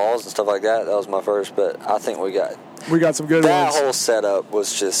dolls and stuff like that was my first, but I think we got some good ones. That whole setup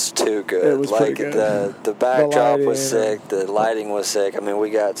was just too good. It was pretty good. The backdrop was sick. The lighting was sick. We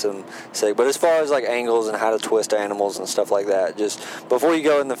got some sick. But as far as like angles and how to twist animals and stuff like that, just before you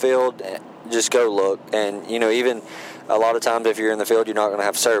go in the field, just go look. And even a lot of times if you're in the field, you're not going to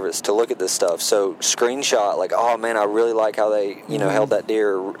have service to look at this stuff. So screenshot, like, oh man, I really like how they held that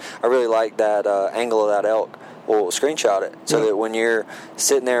deer. I really like that angle of that elk. Well, screenshot it so that when you're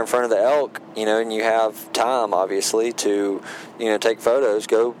sitting there in front of the elk, and you have time, obviously, to, take photos,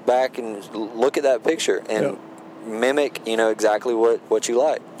 go back and look at that picture and mimic, exactly what you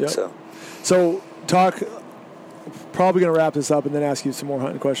like. Yep. So, So probably going to wrap this up and then ask you some more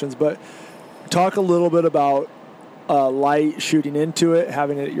hunting questions, but talk a little bit about light, shooting into it,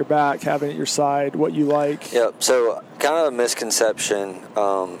 having it at your back, having it at your side, what you like. Yep. So kind of a misconception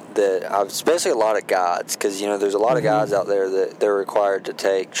that especially a lot of guides, because there's a lot of guides out there that they're required to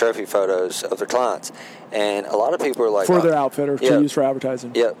take trophy photos of their clients, and a lot of people are like for their outfitter to use for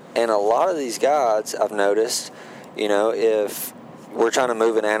advertising. Yep. And a lot of these guides I've noticed, if we're trying to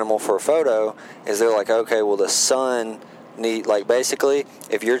move an animal for a photo, is they're like, okay, well the sun basically,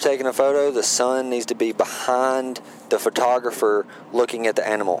 if you're taking a photo, the sun needs to be behind the photographer looking at the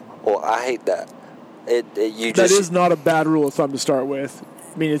animal. Well, I hate that. That is not a bad rule of thumb to start with.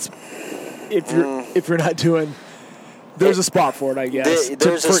 I mean, it's if you're not doing, there's a spot for it, I guess.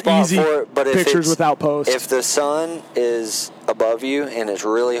 There's a spot for it, but pictures without post. If the sun is above you and it's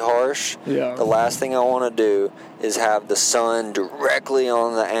really harsh, the last thing I want to do is have the sun directly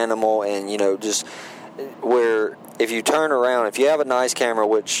on the animal, and just where. If you turn around, if you have a nice camera,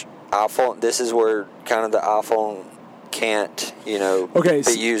 which iPhone, this is where kind of the iPhone can't, be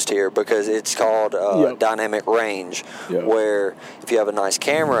used here, because it's called dynamic range, where if you have a nice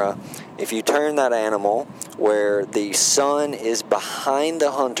camera, if you turn that animal where the sun is behind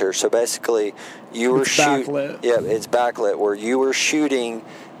the hunter, so basically you were shooting, it's backlit, where you were shooting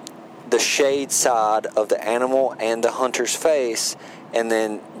the shade side of the animal and the hunter's face. And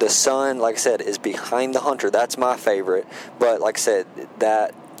then the sun, like I said, is behind the hunter. That's my favorite. But like I said,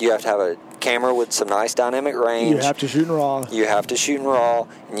 that you have to have a camera with some nice dynamic range. You have to shoot in RAW.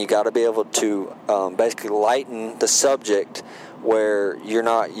 And you got to be able to basically lighten the subject where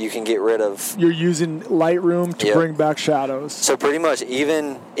you can get rid of. You're using Lightroom to bring back shadows. So pretty much,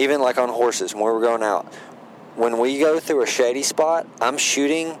 even like on horses, when we're going out, when we go through a shady spot, I'm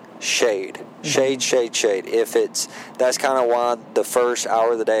shooting shade. Shade. That's kind of why the first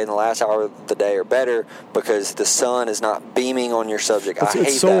hour of the day and the last hour of the day are better, because the sun is not beaming on your subject.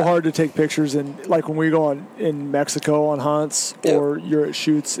 It's so hard to take pictures, and like when we go in Mexico on hunts or you're at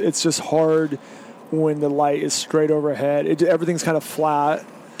shoots, it's just hard when the light is straight overhead. Everything's kind of flat.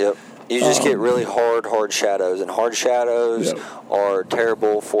 Yep. You just get really hard shadows, and hard shadows are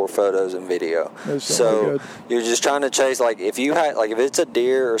terrible for photos and video. So you're just trying to chase, if it's a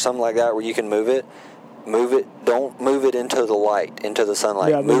deer or something like that where you can move it. Don't move it into the light, into the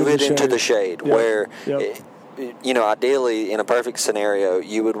sunlight. Move it into the shade, where, ideally in a perfect scenario,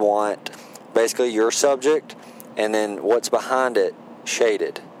 you would want basically your subject and then what's behind it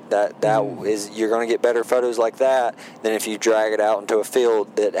shaded. That is, you're going to get better photos like that than if you drag it out into a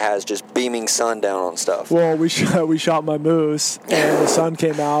field that has just beaming sun down on stuff. Well, we shot my moose, and the sun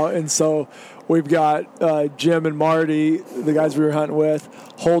came out, and so we've got Jim and Marty, the guys we were hunting with,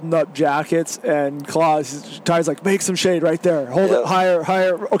 holding up jackets and claws. Ty's like, make some shade right there. Hold it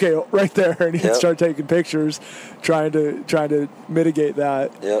higher. Okay, right there, and he started taking pictures, trying to mitigate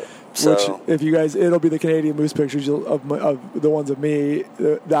that. Yep. So, which, if you guys, it'll be the Canadian moose pictures of the ones of me.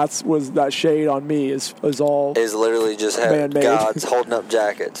 That shade on me is literally just guys holding up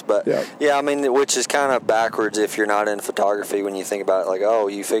jackets. But I mean, which is kind of backwards if you're not in photography when you think about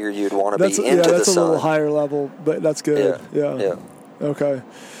it. You figure you'd want to be into the sun. That's a little higher level, but that's good. Yeah. Okay,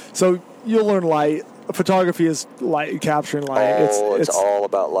 so you'll learn light. Photography is light, capturing light. It's all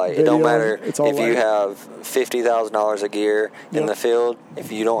about light. Video, it don't matter if you have $50,000 of gear in the field.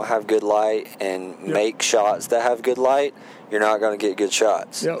 If you don't have good light and make shots that have good light, you're not going to get good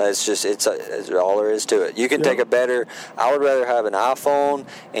shots. That's just it's all there is to it. You can take a better. I would rather have an iPhone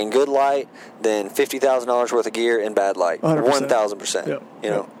and good light than $50,000 worth of gear and bad light. 1,000%.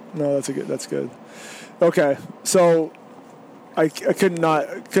 No, that's good. Okay, so. I couldn't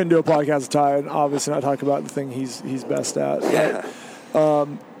do a podcast with Ty and obviously not talk about the thing he's best at. But,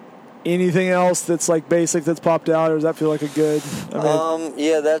 anything else that's basic that's popped out, or does that feel like a good?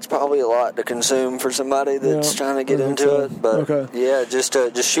 That's probably a lot to consume for somebody that's trying to get into it. But just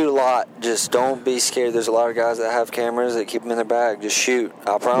shoot a lot. Just don't be scared. There's a lot of guys that have cameras that keep them in their bag. Just shoot.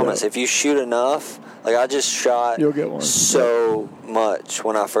 I promise. If you shoot enough, I just shot you'll get one. So much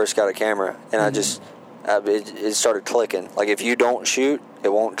when I first got a camera, and it started clicking. If you don't shoot, it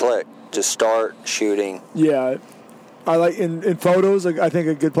won't click. Just start shooting. Yeah, I like in photos. I think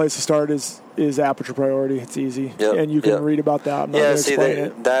a good place to start is aperture priority. It's easy, and you can read about that. I'm not going to explain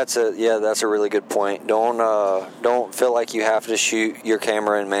it. That's a really good point. Don't feel like you have to shoot your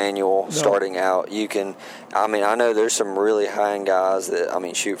camera in manual starting out. You can. I know there's some really high end guys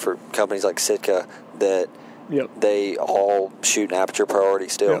that shoot for companies like Sitka that. They all shoot in aperture priority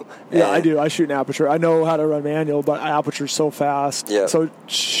still. I do. I shoot in aperture. I know how to run manual, but aperture's so fast. So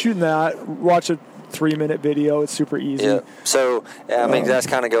shooting that, watch a 3-minute video. It's super easy. Yeah. So, I mean, that's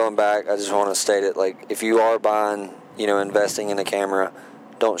kind of going back. I just want to state it. Like, if you are buying, investing in a camera,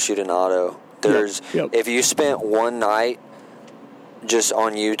 don't shoot an auto. If you spent one night just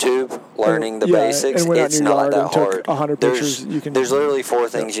on YouTube learning the basics, it's not that hard. 100 pictures. There's literally 4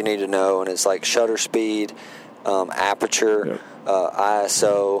 things you need to know, and it's like shutter speed, aperture,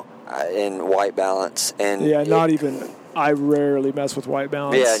 ISO, and white balance. And I rarely mess with white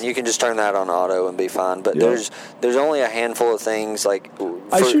balance. Yeah, and you can just turn that on auto and be fine. But there's only a handful of things like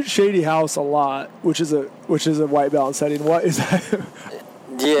I shoot Shady House a lot, which is a white balance setting. What is that?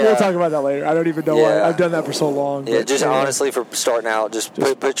 Yeah, we'll talk about that later. I don't even know why I've done that for so long. Yeah, just honestly for starting out, just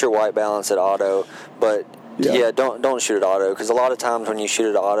put your white balance at auto. But don't shoot at auto, because a lot of times when you shoot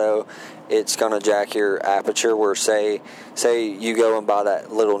at auto, it's going to jack your aperture. Where say you go and buy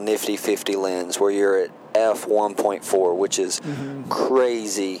that little nifty 50 lens where you're at f1.4, which is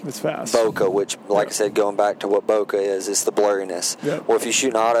crazy. It's fast. Bokeh, which, like I said, going back to what bokeh is, it's the blurriness. Yep. Or if you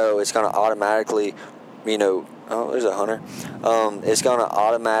shoot an auto, it's going to automatically, oh, there's a hunter. It's going to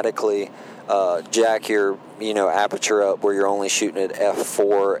automatically jack your aperture up where you're only shooting at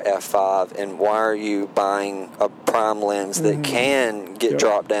f4, f5. And why are you buying a prime lens that can get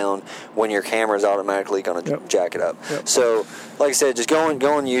dropped down when your camera is automatically going to jack it up? Yep. So, like I said, just go on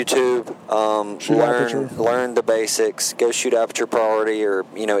YouTube, learn the basics, go shoot aperture priority or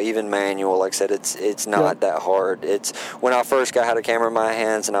even manual. Like I said, it's not that hard. It's when I first had a camera in my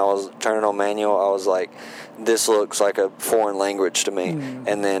hands and I was turning on manual, I was like, this looks like a foreign language to me.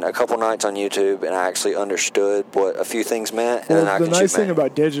 And then a couple nights on YouTube, and I actually understood what a few things meant. And then I could shoot. The nice thing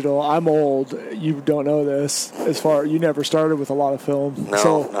about digital, I'm old. You don't know this. You never started with a lot of film.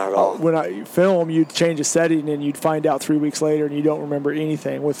 No, not at all. When I film, you'd change a setting, and you'd find out 3 weeks later, and you don't remember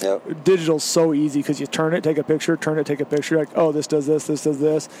anything. With digital, so easy because you turn it, take a picture, take a picture. Like, oh, this does this, this does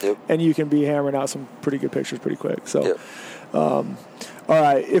this, and you can be hammering out some pretty good pictures pretty quick. So, all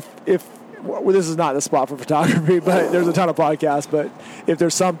right, well, this is not the spot for photography, but there's a ton of podcasts. But if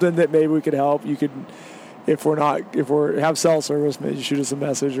there's something that maybe we could help, you could. If we have cell service, maybe shoot us a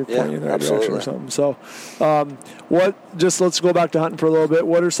message or point you in that direction or something. So, let's go back to hunting for a little bit.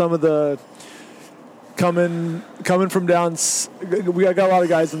 What are some of the coming from down? We got a lot of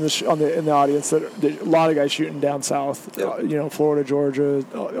guys in the audience a lot of guys shooting down south. Florida, Georgia,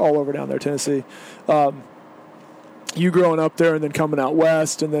 all over down there, Tennessee. You growing up there and then coming out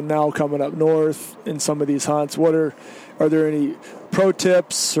west and then now coming up north in some of these hunts, are there any pro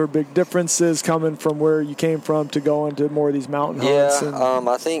tips or big differences coming from where you came from to going to more of these mountain hunts?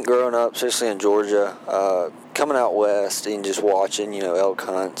 I think growing up, especially in Georgia, coming out west and just watching, elk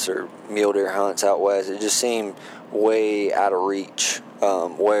hunts or mule deer hunts out west, it just seemed way out of reach.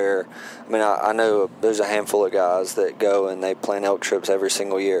 I know there's a handful of guys that go and they plan elk trips every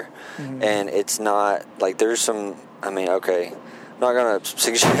single year. And it's not like there's some. I'm not going to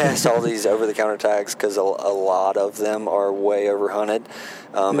suggest all these over-the-counter tags because a lot of them are way overhunted.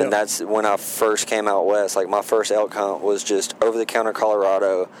 And that's when I first came out west. Like, my first elk hunt was just over-the-counter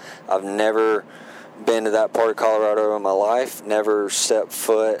Colorado. I've never been to that part of Colorado in my life, never stepped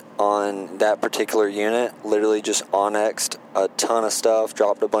foot on that particular unit, literally just onnexed a ton of stuff,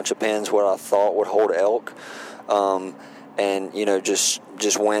 dropped a bunch of pins, what I thought would hold elk. And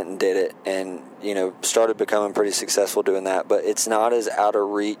just went and did it, and started becoming pretty successful doing that. But it's not as out of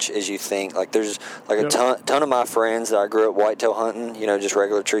reach as you think. Like, there's like a ton of my friends that I grew up whitetail hunting, just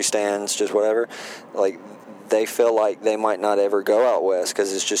regular tree stands, just whatever. Like, they feel like they might not ever go out west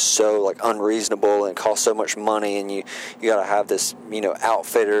because it's just so like unreasonable and it costs so much money, and you got to have this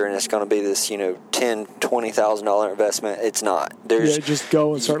outfitter, and it's going to be this $10,000-$20,000 investment. It's not. Just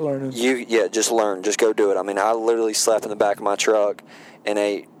go and start learning. Just learn. Just go do it. I literally slept in the back of my truck and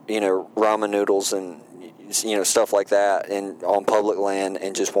ate ramen noodles and stuff like that, and on public land,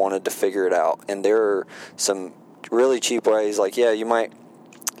 and just wanted to figure it out. And there are some really cheap ways. Like, you might.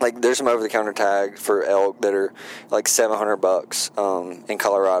 Like, there's some over-the-counter tags for elk that are like $700 in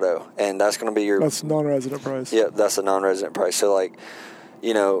Colorado, and that's going to be That's non-resident price. Yeah, that's a non-resident price. So, like,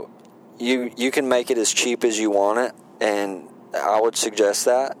 you can make it as cheap as you want it, and I would suggest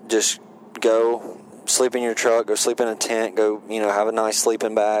that. Just go sleep in your truck, go sleep in a tent, go have a nice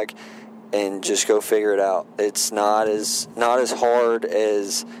sleeping bag, and just go figure it out. It's not as hard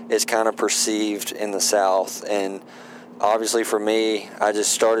as it's kind of perceived in the South. And obviously for me, I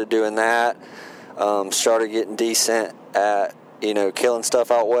just started doing that, started getting decent at, killing stuff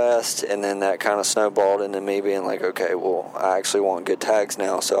out west, and then that kind of snowballed into me being like, okay, well, I actually want good tags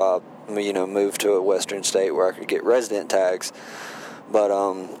now, so I, moved to a western state where I could get resident tags. But,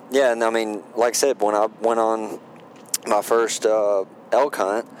 and like I said, when I went on my first elk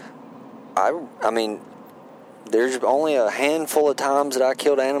hunt, I mean, there's only a handful of times that I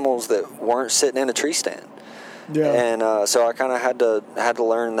killed animals that weren't sitting in a tree stand. Yeah. And so I kind of had to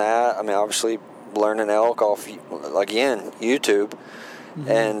learn that. I mean, obviously learning elk off, again, YouTube. Mm-hmm.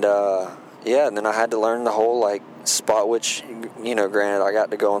 And and then I had to learn the whole like spot, which, you know, granted I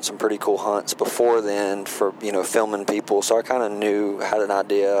got to go on some pretty cool hunts before then for, you know, filming people. So I kind of had an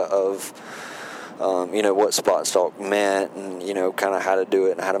idea of, you know, what spot stalk meant and, you know, kind of how to do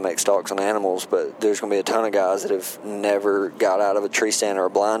it and how to make stalks on animals. But there's going to be a ton of guys that have never got out of a tree stand or a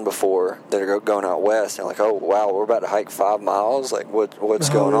blind before that are going out west and like, oh, wow, we're about to hike 5 miles. Like, what's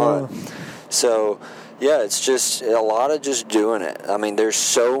going on? So, yeah, it's just a lot of just doing it. I mean, there's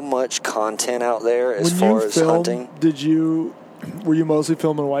so much content out there as far as hunting. Were you mostly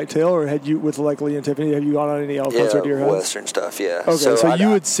filming whitetail, or had you, with like Lee and Tiffany, have you gone on any elk hunts or deer hunts? Western stuff, yeah. Okay, so you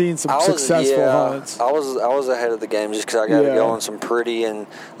had seen some successful hunts. I was ahead of the game just because I got to go on some pretty, and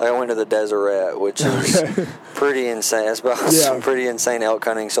like I went to the Deseret, which is pretty insane. It's about some pretty insane elk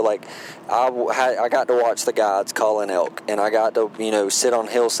hunting. So like I got to watch the guides calling elk, and I got to, you know, sit on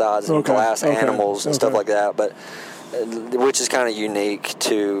hillsides and glass animals and stuff like that. But which is kind of unique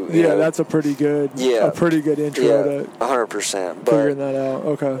to you know, that's a pretty good intro to 100%. Figuring that out.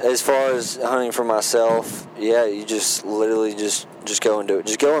 Okay. As far as hunting for myself, you just literally just go and do it.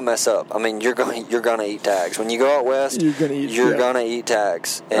 Just go and mess up. I mean, you're gonna eat tags when you go out west. You're gonna eat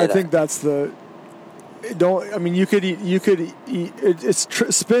tags. And I think that's the. You could eat.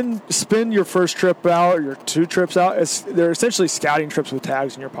 Spin your first trip out, or your 2 trips out. They're essentially scouting trips with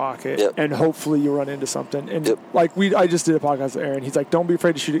tags in your pocket, and hopefully you run into something. And I just did a podcast with Aaron. He's like, don't be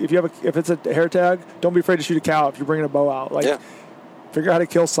afraid to shoot. If it's a hair tag, don't be afraid to shoot a cow if you're bringing a bow out. Figure out how to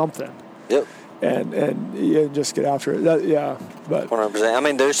kill something. Yep. And just get after it. But 100%. I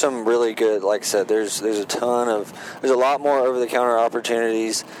mean, there's some really good. Like I said, there's a lot more over-the-counter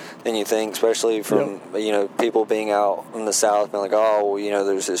opportunities than you think, especially from you know, people being out in the South, being like, oh, you know,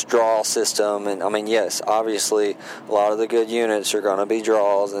 there's this draw system, and I mean, yes, obviously, a lot of the good units are going to be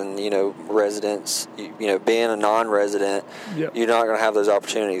draws, and you know, residents, you know, being a non-resident, you're not going to have those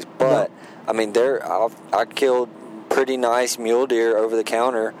opportunities. But I mean, I killed pretty nice mule deer over the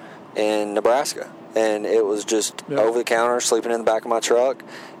counter in Nebraska, and it was just over the counter, sleeping in the back of my truck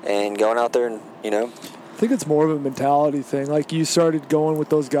and going out there, and you know, I think it's more of a mentality thing. Like, you started going with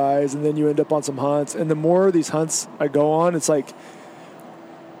those guys and then you end up on some hunts, and the more of these hunts I go on, it's like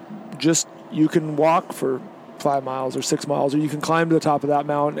just you can walk for 5 miles or 6 miles, or you can climb to the top of that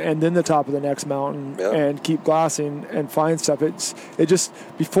mountain and then the top of the next mountain and keep glassing and find stuff.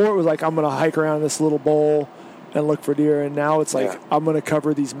 Before it was like, I'm going to hike around this little bowl and look for deer, and now it's like I'm going to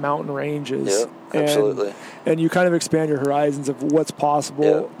cover these mountain ranges. Yeah, absolutely. And you kind of expand your horizons of what's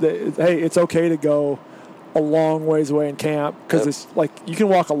possible. Hey, it's okay to go a long ways away and camp, because it's like you can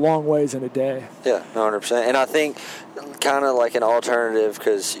walk a long ways in a day. Yeah, 100%. And I think kind of like an alternative,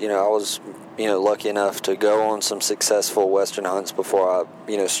 because you know, I was, you know, lucky enough to go on some successful Western hunts before I,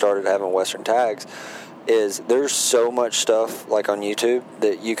 you know, started having Western tags. Is there's so much stuff like on YouTube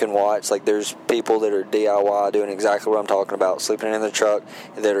that you can watch. Like, there's people that are DIY doing exactly what I'm talking about, sleeping in the truck,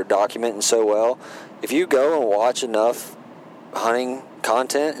 that are documenting so well. If you go and watch enough hunting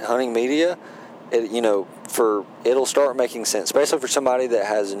content, hunting media, it'll start making sense, especially for somebody that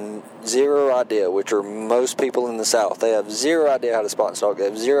has zero idea, which are most people in the South. They have zero idea how to spot and stalk. They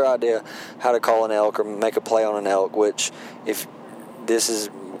have zero idea how to call an elk or make a play on an elk, which, if this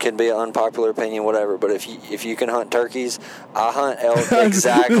can be an unpopular opinion, whatever, but if you can hunt turkeys, I hunt elk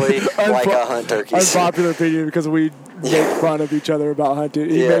exactly like I hunt turkeys. Unpopular opinion, because we make fun of each other about hunting.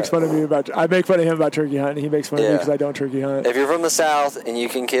 He makes fun of me I make fun of him about turkey hunting. He makes fun of me because I don't turkey hunt. If you're from the South and you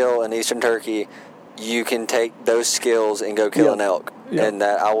can kill an eastern turkey, you can take those skills and go kill an elk, and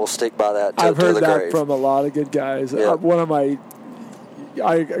that I will stick by that to the grave. I've heard that from a lot of good guys. One of my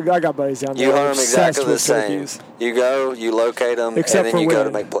I got buddies down there. You hunt them exactly the same. Turkeys. You go, you locate them, and then you go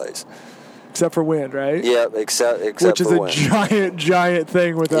to make plays. Except for wind, right? Yep, except which is for a wind. giant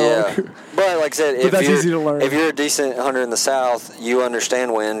thing with elk. Yeah, but like I said, that's easy to learn. If you're a decent hunter in the South, you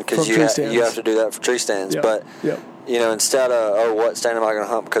understand wind, because you have to do that for tree stands. But you know, instead of what stand am I going to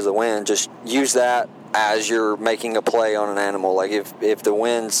hunt because of the wind, just use that as you're making a play on an animal. Like, if the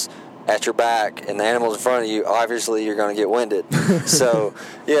wind's at your back and the animal's in front of you, obviously you're going to get winded. So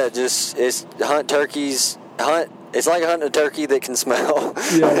it's hunt turkeys. It's like hunting a turkey that can smell.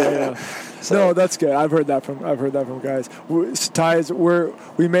 Yeah. So. No, that's good. I've heard that from guys. Ties,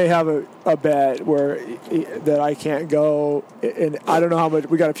 we may have a bet that I can't go, and I don't know how much.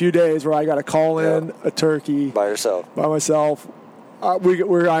 We got a few days where I got to call in a turkey by myself,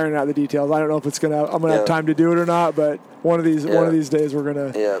 we're ironing out the details. I don't know if I'm gonna have time to do it or not, but one of these days we're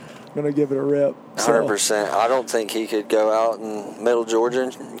gonna give it a rip. 100%. I don't think he could go out in middle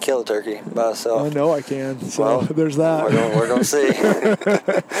Georgia and kill a turkey by himself. I know I can. So there's that. We're gonna see.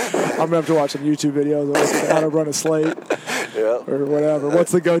 I'm gonna have to watch some YouTube videos on how to run a slate. Yep. Or whatever.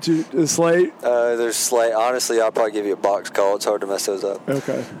 What's the go-to slate? There's slate. Honestly, I'll probably give you a box call. It's hard to mess those up.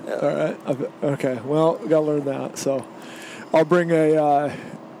 Okay. Yeah. All right. Okay. Well, we gotta learn that. So, I'll bring a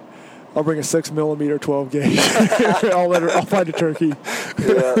 6mm 12 gauge. I'll find a turkey.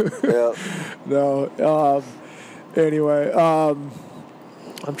 Yeah. No. Anyway, I'm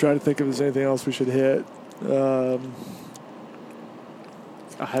trying to think if there's anything else we should hit. I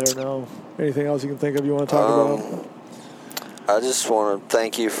don't know. Anything else you can think of you want to talk about? I just want to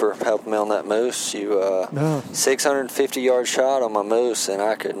thank you for helping me on that moose. 650-yard shot on my moose, and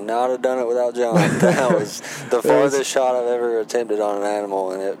I could not have done it without John. That was the farthest shot I've ever attempted on an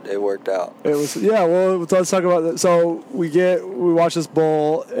animal, and it worked out. It was, yeah. Well, let's talk about that. So we watched this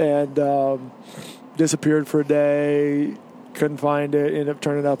bull and disappeared for a day. Couldn't find it. Ended up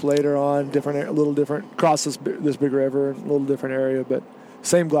turning up later on. A little different. Crossed this big river, a little different area, but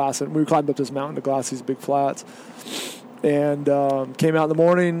same glassing. We climbed up this mountain to glass these big flats. And came out in the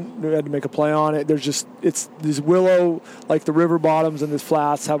morning. We had to make a play on it. It's these willow, like the river bottoms and these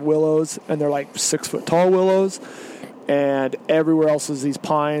flats have willows, and they're like 6 foot tall willows. And everywhere else is these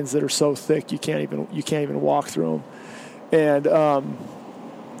pines that are so thick you can't even walk through them. And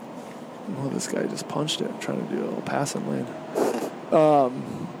this guy just punched it, trying to do a little passing lane.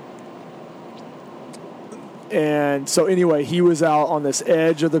 And so anyway, he was out on this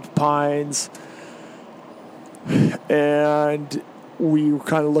edge of the pines. And we were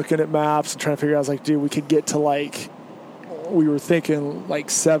kind of looking at maps and trying to figure out, I was like, dude, we could get to we were thinking like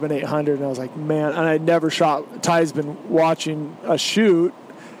 700-800. And I was like, man, and I'd never shot. Ty's been watching us shoot,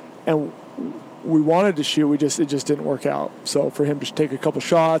 and we wanted to shoot. It just didn't work out. So for him to take a couple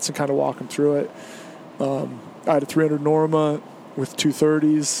shots and kind of walk him through it, I had a 300 Norma with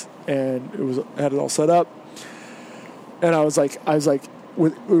 230s, and had it all set up. And I was like,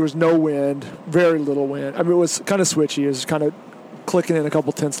 there was no wind, very little wind. I mean, it was kind of switchy. It was kind of clicking in a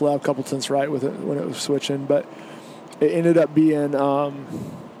couple tenths left, couple tenths right with it when it was switching. But it ended up being,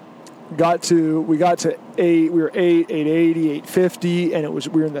 we got to 8. We were 880, 850, and we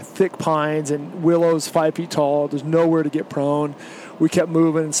were in the thick pines and willows 5 feet tall. There's nowhere to get prone. We kept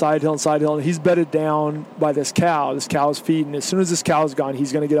moving side hill, and he's bedded down by this cow. This cow is feeding. As soon as this cow is gone,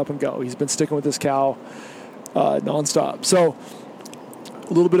 he's going to get up and go. He's been sticking with this cow nonstop. So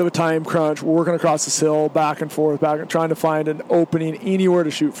a little bit of a time crunch. We're working across this hill, back and forth, trying to find an opening anywhere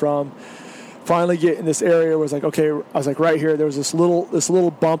to shoot from. Finally get in this area where I was like, okay, I was like, right here, there was this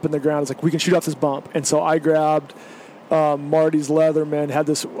little bump in the ground. I was like, we can shoot off this bump. And so I grabbed Marty's Leatherman,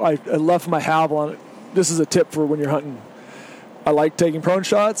 I left my Havalon. This is a tip for when you're hunting. I like taking prone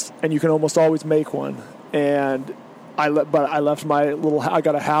shots, and you can almost always make one. And I left my I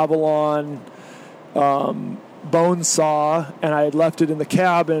got a Havalon bone saw, and I had left it in the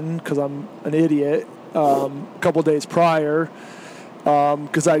cabin because I'm an idiot a couple of days prior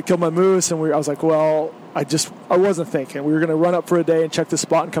because I had killed my moose, and I was like, well, I wasn't thinking. We were going to run up for a day and check the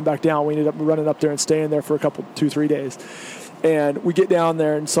spot and come back down. We ended up running up there and staying there for 2-3 days. And we get down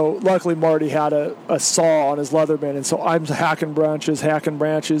there, and so luckily Marty had a saw on his Leatherman, and so I'm hacking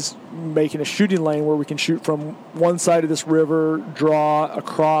branches, making a shooting lane where we can shoot from one side of this river, draw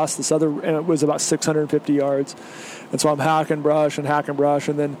across this other, and it was about 650 yards. And so I'm hacking brush, and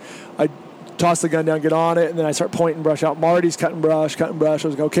then I toss the gun down, get on it, and then I start pointing brush out. Marty's cutting brush. I was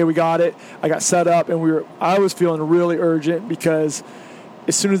like, okay, we got it. I got set up, and I was feeling really urgent because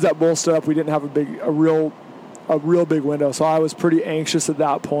as soon as that bull stood up, we didn't have a real big window, so I was pretty anxious at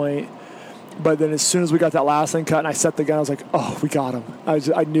that point. But then as soon as we got that last thing cut and I set the gun, I was like, oh, we got him.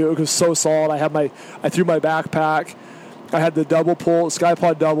 I knew it was so solid. I threw my backpack. I had the double pull,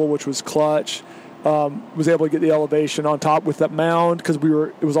 SkyPod double, which was clutch. Was able to get the elevation on top with that mound because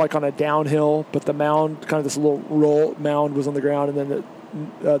it was like on a downhill, but the mound, kind of this little roll mound, was on the ground, and then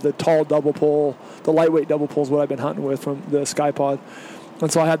the tall double pull, the lightweight double pull is what I've been hunting with from the SkyPod.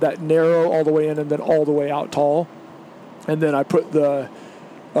 And so I had that narrow all the way in and then all the way out tall. And then I put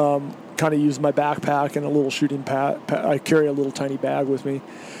kind of used my backpack and a little shooting pad. I carry a little tiny bag with me.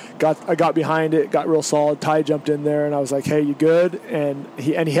 I got behind it, got real solid. Ty jumped in there, and I was like, hey, you good? And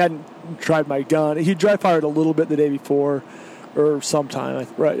he hadn't tried my gun. He dry fired a little bit the day before or sometime,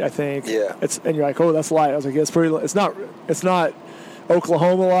 right, I think. Yeah. And you're like, oh, that's light. I was like, it's pretty. It's not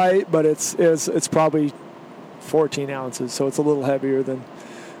Oklahoma light, but it's probably 14 ounces, so it's a little heavier than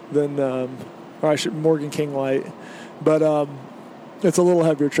Morgan King light. But It's a little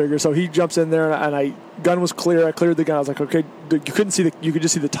heavier trigger. So he jumps in there, and I gun was clear. I cleared the gun. I was like, okay, you couldn't see you could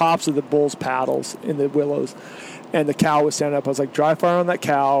just see the tops of the bull's paddles in the willows, and the cow was standing up. I was like, dry fire on that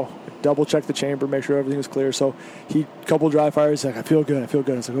cow. Double check the chamber, make sure everything was clear. So he couple dry fires. He's like, I feel good. I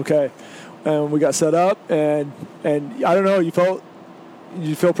was like, okay, and we got set up, and I don't know.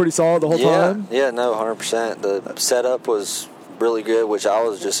 You feel pretty solid the whole time. Yeah, no, 100%. The setup was really good, which I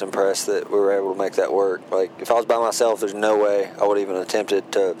was just impressed that we were able to make that work. Like, if I was by myself, there's no way I would even attempted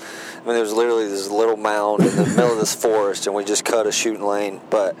to. I mean, there was literally this little mound in the middle of this forest, and we just cut a shooting lane.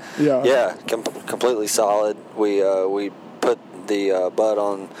 But completely solid. We put the butt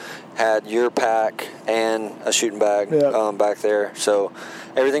on, had your pack and a shooting bag back there, so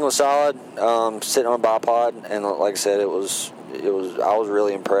everything was solid. Sitting on a bipod, and like I said, it was. I was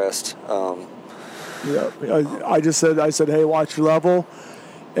really impressed. I said, hey, watch your level,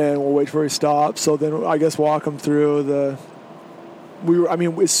 and we'll wait for he stops. So then I guess walk him through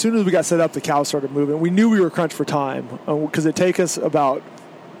as soon as we got set up, the cow started moving. We knew we were crunched for time because it take us about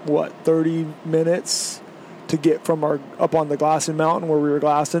 30 minutes to get from up on the glassing mountain where we were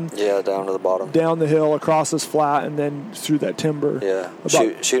glassing. Yeah, down to the bottom. Down the hill, across this flat, and then through that timber. Yeah,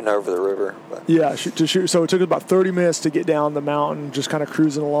 shooting over the river. But. Yeah, to shoot. So it took us about 30 minutes to get down the mountain, just kind of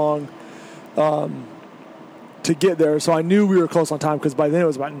cruising along to get there. So I knew we were close on time because by then it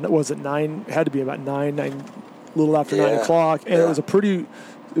was about, was it 9? It had to be about 9, a little after 9 o'clock. And it was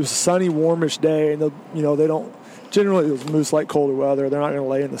a sunny, warmish day. And they don't, generally it was moose like colder weather. They're not going to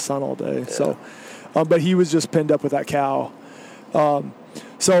lay in the sun all day. Yeah. So. But he was just pinned up with that cow.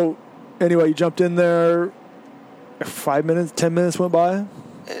 So, anyway, you jumped in there. 5 minutes, 10 minutes went by.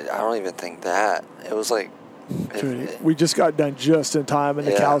 I don't even think that. It was like... we just got done just in time, and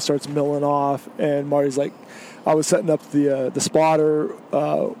the cow starts milling off. And Marty's like, I was setting up the spotter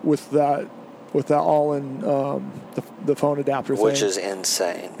with that all-in the phone adapter thing. Which is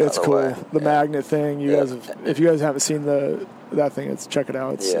insane. It's cool. The magnet thing. If you guys haven't seen that thing, check it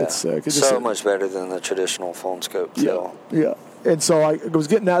out. It's so much better than the traditional phone scope. Yeah. And so I was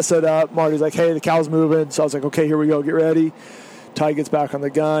getting that set up. Marty's like, hey, the cow's moving. So I was like, okay, here we go. Get ready. Ty gets back on the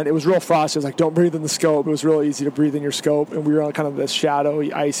gun. It was real frosty. I was like, don't breathe in the scope. It was real easy to breathe in your scope. And we were on kind of the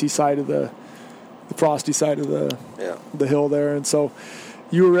shadowy, icy side of the frosty side of the hill there. And so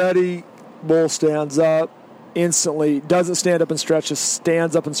you were ready. Bull stands up. Instantly doesn't stand up and stretches,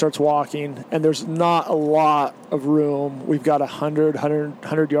 stands up and starts walking, and there's not a lot of room. We've got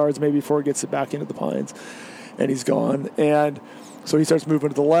 100 yards maybe before it gets it back into the pines, and he's gone. And so he starts moving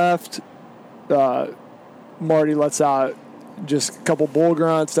to the left. Marty lets out just a couple bull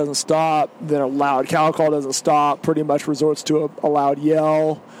grunts, doesn't stop. Then a loud cow call, doesn't stop. Pretty much resorts to a loud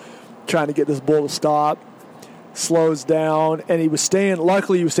yell, trying to get this bull to stop. Slows down, and he was staying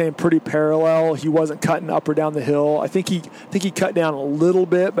pretty parallel. He wasn't cutting up or down the hill. I think he cut down a little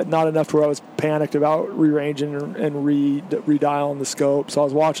bit, but not enough to where I was panicked about rearranging and redialing the scope. So I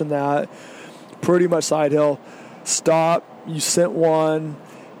was watching that. Pretty much side hill. Stop. You sent one.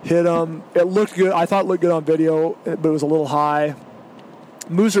 Hit him. It looked good. I thought it looked good on video, but it was a little high.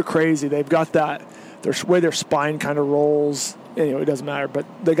 Moose are crazy. They've got that, way their spine kind of rolls. Anyway, it doesn't matter, but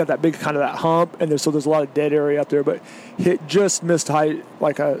they got that big kind of that hump, and there's a lot of dead area up there, but hit just missed high,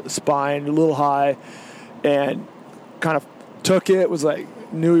 like a spine, a little high, and kind of took it, was like,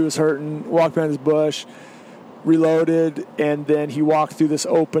 knew he was hurting, walked behind his bush, reloaded, and then he walked through this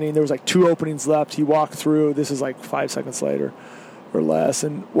opening. There was like 2 openings left. He walked through, this is like 5 seconds later or less,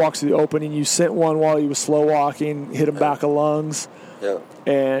 and walks through the opening. You sent one while he was slow walking, hit him back of lungs,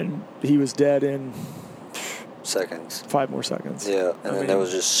 and he was dead in... seconds. 5 more seconds. Yeah, and then there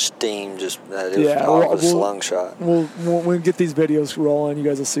was just steam. It was a slung shot. We'll get these videos rolling. You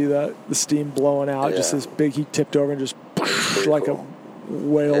guys will see that the steam blowing out. Just this big. He tipped over and just like cool. A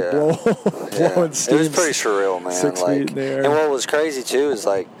whale blowing steam. It was pretty surreal, man. 6 feet in the air. And what was crazy too is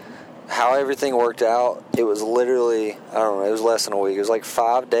like how everything worked out. It was literally it was less than a week. It was like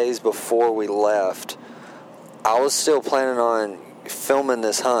 5 days before we left. I was still planning on filming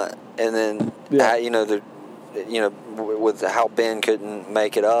this hunt, and then with how Ben couldn't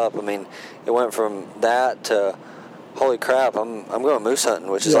make it up, I mean, it went from that to, holy crap, I'm going moose hunting,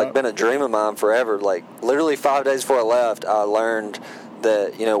 which has like been a dream of mine forever. Like literally 5 days before I left, I learned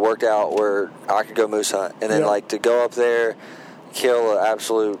that worked out where I could go moose hunt, and then like to go up there, kill an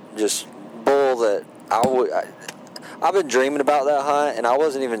absolute just bull that I've been dreaming about that hunt, and I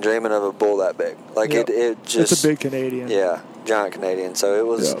wasn't even dreaming of a bull that big. Like it just, it's a big Canadian, giant Canadian. So it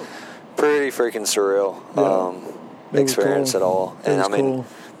was. Pretty freaking surreal experience at all, and I mean,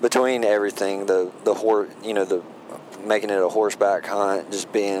 between everything, the making it a horseback hunt,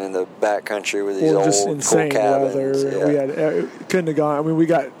 just being in the backcountry with these just old insane cool cabins. weather. Yeah. We had couldn't have gone. I mean, we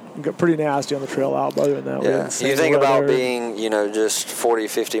got pretty nasty on the trail out. But other than that, we had Yeah, insane you think about weather. being, just 40,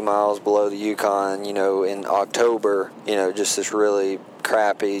 50 miles below the Yukon, in October, just this really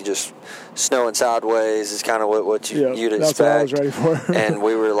crappy, just snowing sideways is kind of what you'd that's what I was expect. ready for. And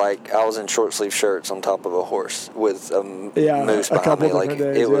we were I was in short sleeve shirts on top of a horse with a moose a behind couple me. Like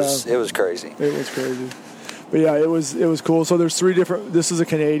different days, it was crazy. It was crazy. But yeah, it was cool. So there's three different. This is a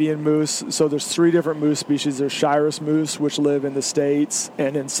Canadian moose. So there's three different moose species. There's Shiras moose, which live in the States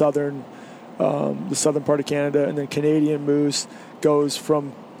and in the southern part of Canada, and then Canadian moose goes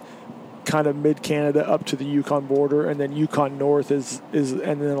from kind of mid Canada up to the Yukon border, and then Yukon North is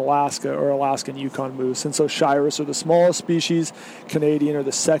and then Alaska, or Alaskan Yukon moose. And so Shiras are the smallest species, Canadian are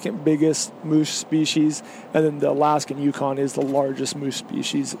the second biggest moose species, and then the Alaskan Yukon is the largest moose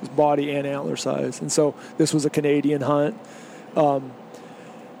species, body and antler size. And so this was a Canadian hunt, and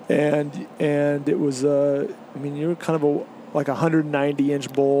it was you're kind of like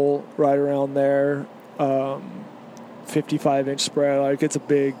 190-inch bull right around there. 55-inch spread. Like it's a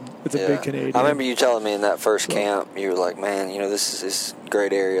big Canadian. I remember you telling me in that first camp, you were like, man, this is this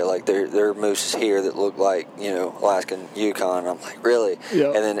great area. Like there are mooses here that look like, Alaskan Yukon. I'm like, really? Yeah.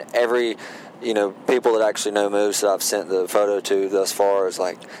 And then every, people that actually know moose that I've sent the photo to thus far is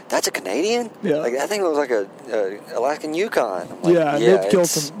like, that's a Canadian? Yeah. Like I think it looks like a Alaskan Yukon. I'm like,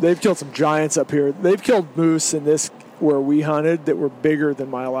 they've killed some giants up here. They've killed moose in this where we hunted that were bigger than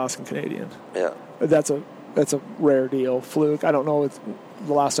my Alaskan Canadian. Yeah. That's a rare deal. Fluke. I don't know.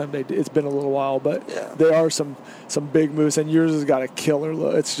 The last time it's been a little while, but there are some big moose, and yours has got a killer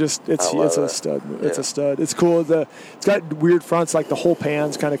look. It's a stud. It's a stud. It's cool. It's got weird fronts, like the whole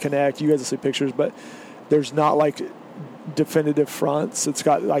pans kind of connect. You guys will see pictures, but there's not like definitive fronts. It's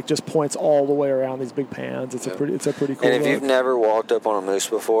got like just points all the way around these big pans. It's a pretty cool. And if you've never walked up on a moose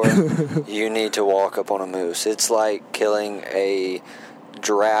before, you need to walk up on a moose. It's like killing a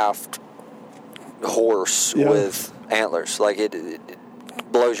draft horse with antlers. Like it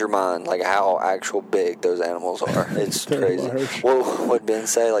blows your mind, like how actual big those animals are. It's crazy. What Ben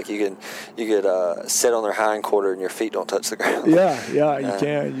say? Like you could sit on their hind quarter and your feet don't touch the ground. Yeah, you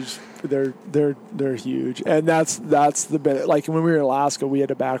can. They're huge, and that's the benefit. Like when we were in Alaska, we had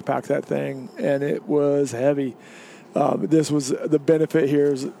to backpack that thing, and it was heavy. This was the benefit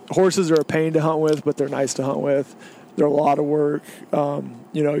here. Is horses are a pain to hunt with, but they're nice to hunt with. They're a lot of work.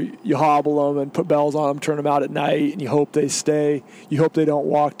 You hobble them and put bells on them, turn them out at night, and you hope they stay. You hope they don't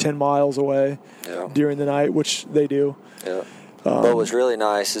walk 10 miles away during the night, which they do. Yeah. But what's really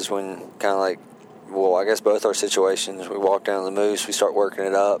nice is when kind of like, I guess both our situations, we walk down the moose, we start working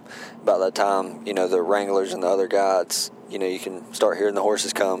it up. About that time, the wranglers and the other guides, you can start hearing the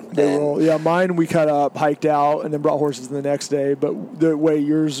horses come. They roll. Yeah, mine we cut up, hiked out, and then brought horses the next day. But the way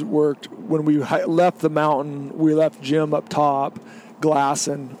yours worked, when we left the mountain, we left Jim up top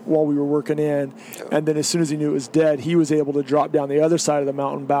glassing while we were working in. And then as soon as he knew it was dead, he was able to drop down the other side of the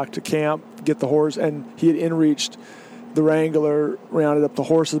mountain back to camp, get the horse, and he had in-reached the wrangler, rounded up the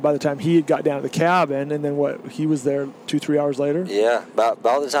horses by the time he had got down to the cabin, and then he was there 2-3 hours later? Yeah, about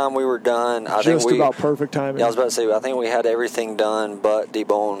the time we were done, I think about perfect timing. Yeah, I was about to say, I think we had everything done but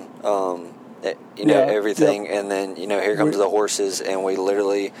debone, everything, and then, here comes the horses, and we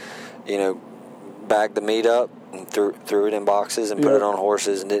literally, bagged the meat up and threw it in boxes and put it on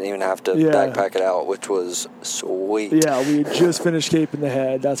horses and didn't even have to backpack it out, which was sweet. Yeah, we had just finished caping the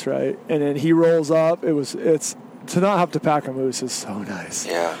head, that's right. And then he rolls up, it's to not have to pack a moose is so nice.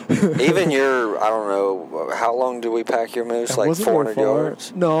 Yeah. Even I don't know, how long did we pack your moose? Like 400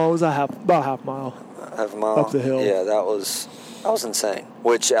 yards? No, it was about half mile. Half a mile? Up the hill. Yeah, that was insane.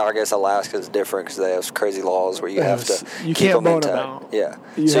 Which I guess Alaska is different because they have crazy laws where you have to you keep can't them bone intact. them out. Yeah.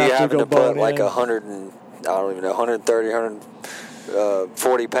 So you're having to put like 130,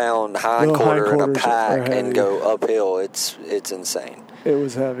 140 pound hind quarter in a pack and go uphill. It's insane. It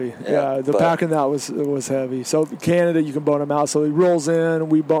was heavy. Yeah, the packing that was heavy. So Canada, you can bone them out. So he rolls in.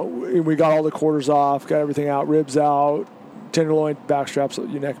 We got all the quarters off, got everything out, ribs out, tenderloin, back straps,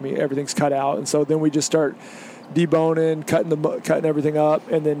 you neck meat, everything's cut out. And so then we just start deboning, cutting everything up,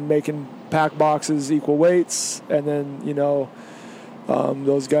 and then making pack boxes equal weights. And then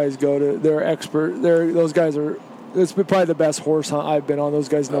those guys they're expert. Those guys are. It's probably the best horse hunt I've been on. Those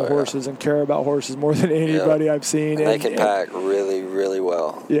guys know horses and care about horses more than anybody I've seen. And they can pack really, really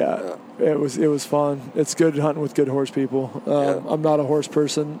well. Yeah, it was fun. It's good hunting with good horse people. I'm not a horse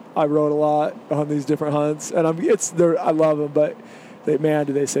person. I rode a lot on these different hunts, and I love them, but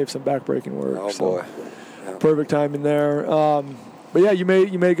do they save some backbreaking work? Oh boy, perfect timing there. But yeah, you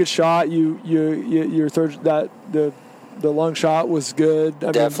made a good shot. Your third the the lung shot was good.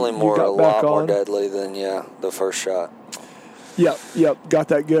 Definitely a lot more deadly than the first shot. Yep, got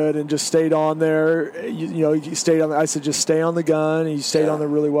that good and just stayed on there. You stayed on. I said just stay on the gun. And you stayed on there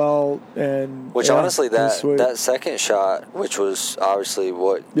really well. And honestly, that second shot, which was obviously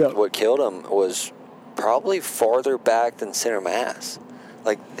what killed him, was probably farther back than center mass.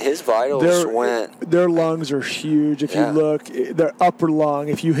 Like his vitals went. Their lungs are huge. If you look, their upper lung.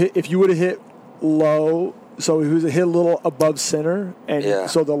 If you would have hit low. So he was hit a little above center, and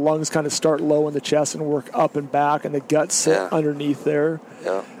so the lungs kind of start low in the chest and work up and back, and the guts sit underneath there.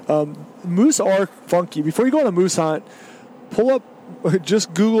 Yeah. Moose are funky. Before you go on a moose hunt, pull up,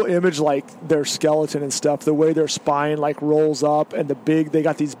 just Google image like their skeleton and stuff, the way their spine like rolls up, and they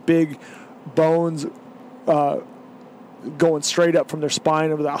got these big bones going straight up from their spine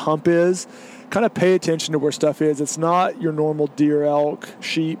where that hump is. Kind of pay attention to where stuff is. It's not your normal deer, elk,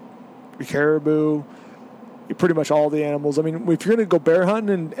 sheep, caribou. Pretty much all the animals. I mean, if you're going to go bear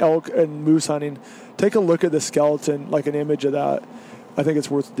hunting and elk and moose hunting, take a look at the skeleton, like an image of that. I think it's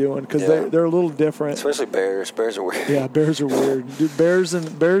worth doing because they're a little different. Especially bears. Bears are weird. Yeah, bears are weird. Dude, bears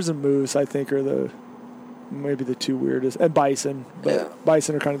and moose, I think, are maybe the two weirdest. And bison. But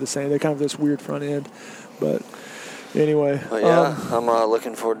bison are kind of the same. They kind of have this weird front end. But anyway. Well, I'm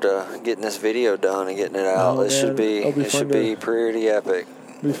looking forward to getting this video done and getting it out. It should be pretty epic.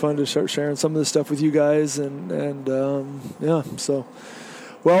 Be fun to start sharing some of this stuff with you guys and so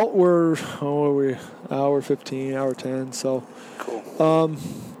we're hour 15, hour 10, so cool.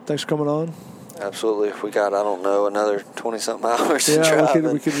 Thanks for coming on. Absolutely. We got another 20-something hours to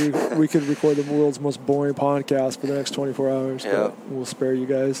drive. We could record the world's most boring podcast for the next 24 hours. But we'll spare you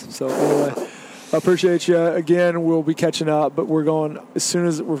guys. So anyway, I appreciate you again. We'll be catching up, but we're going as soon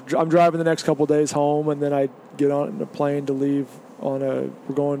as I'm driving the next couple of days home, and then I get on a plane to leave. We're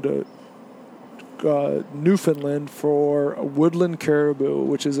going to Newfoundland for a woodland caribou,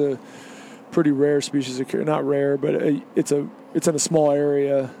 which is a pretty rare species of caribou. Not rare, but it's in a small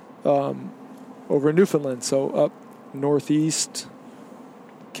area over in Newfoundland, so up northeast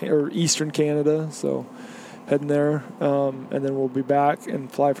or eastern Canada. So heading there, and then we'll be back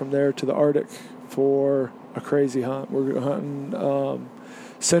and fly from there to the Arctic for a crazy hunt. We're hunting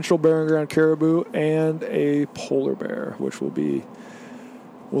central Barren Ground caribou and a polar bear, which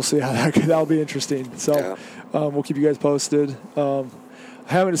we'll see how that'll be interesting. So we'll keep you guys posted. I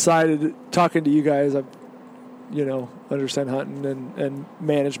haven't decided. Talking to you guys, I understand hunting and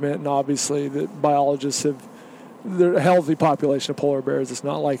management, and obviously the biologists they're a healthy population of polar bears. It's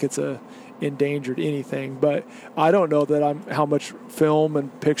not like it's a endangered anything, but I don't know that how much film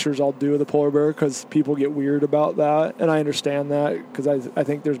and pictures I'll do of the polar bear because people get weird about that, and I understand that because I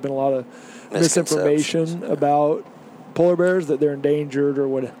think there's been a lot of misinformation about polar bears that they're endangered or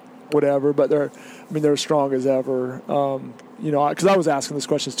whatever, but they're as strong as ever. Because I was asking these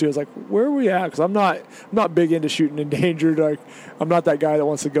questions too. I was like, where are we at? Because I'm not big into shooting endangered. Like, I'm not that guy that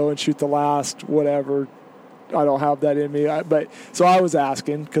wants to go and shoot the last whatever. I don't have that in me. So I was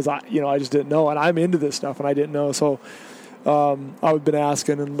asking because I just didn't know, and I'm into this stuff, and I didn't know. So I've been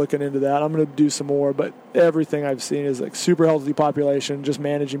asking and looking into that. I'm going to do some more, but everything I've seen is like super healthy population, just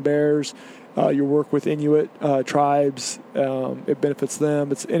managing bears. You work with Inuit tribes. It benefits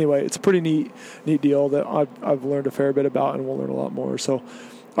them. It's a pretty neat deal that I've learned a fair bit about, and we'll learn a lot more. So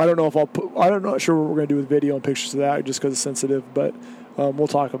I don't know if I'm not sure what we're going to do with video and pictures of that just because it's sensitive, but we'll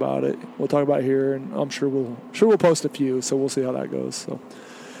talk about it. We'll talk about it here, and I'm sure we'll post a few. So we'll see how that goes. So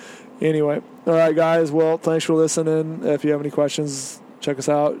anyway, all right, guys. Well, thanks for listening. If you have any questions, check us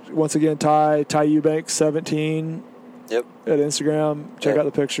out. Once again, Ty Eubank 17. Yep. At Instagram. Check out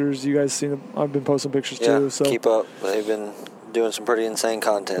the pictures. You guys seen them. I've been posting pictures too. So keep up. They've been doing some pretty insane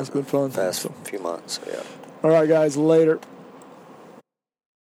content. It's been fun. Past few months. So yeah. All right, guys. Later.